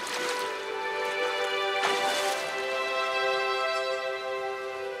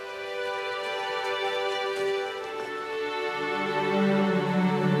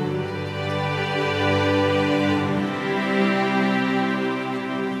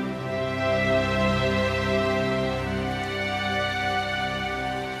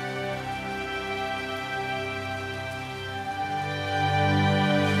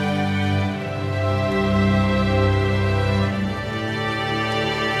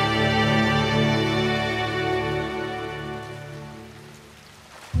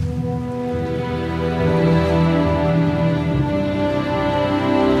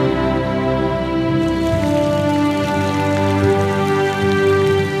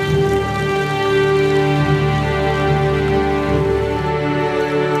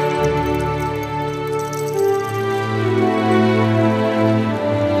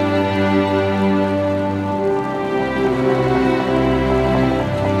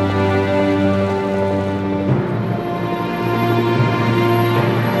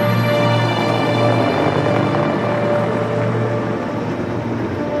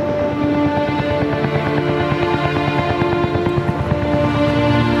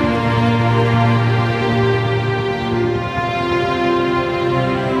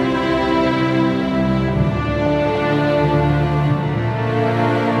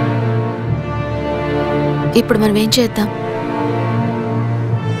 ఇప్పుడు మనం ఏం చేద్దాం?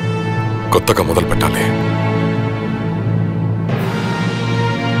 కొత్తగా మొదలు పెట్టాలి.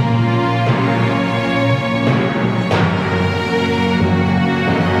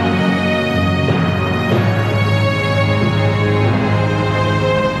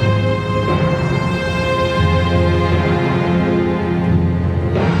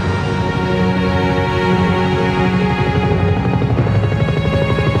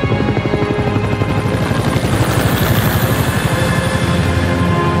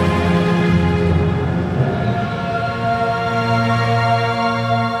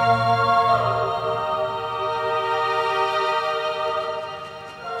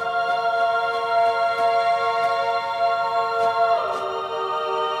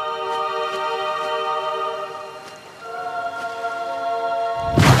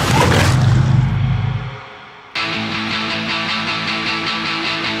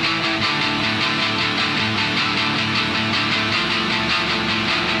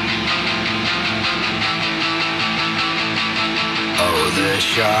 The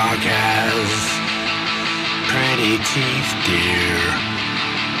shark has pretty teeth, dear,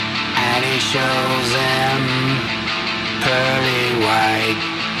 and he shows them pearly white.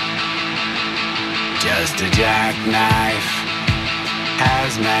 Just a jackknife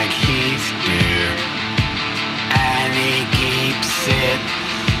has McHeath, dear, and he keeps it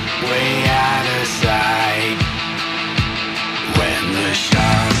way out of sight. When the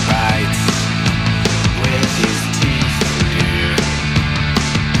shark bites with his teeth, dear,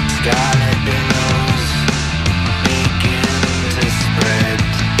 scarlet billows begin to spread.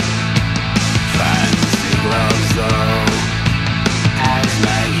 Fancy gloves though, as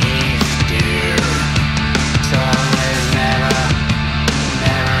McHeath, dear, so there's never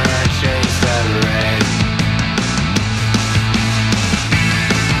a trace of red.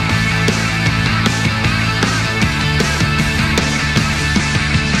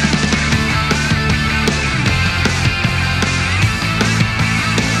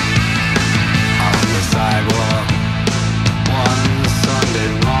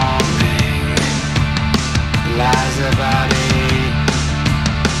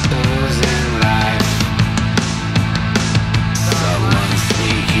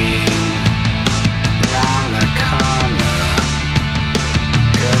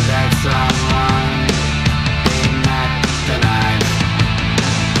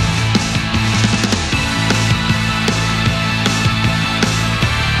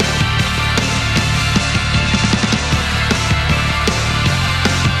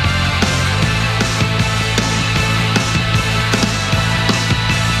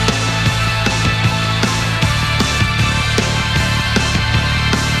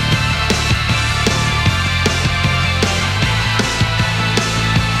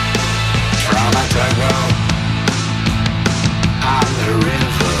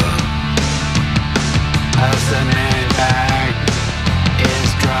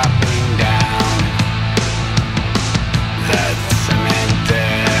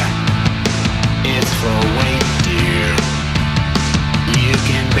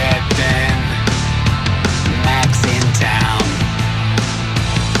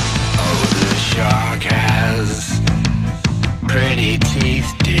 pretty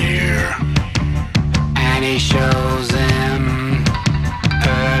teeth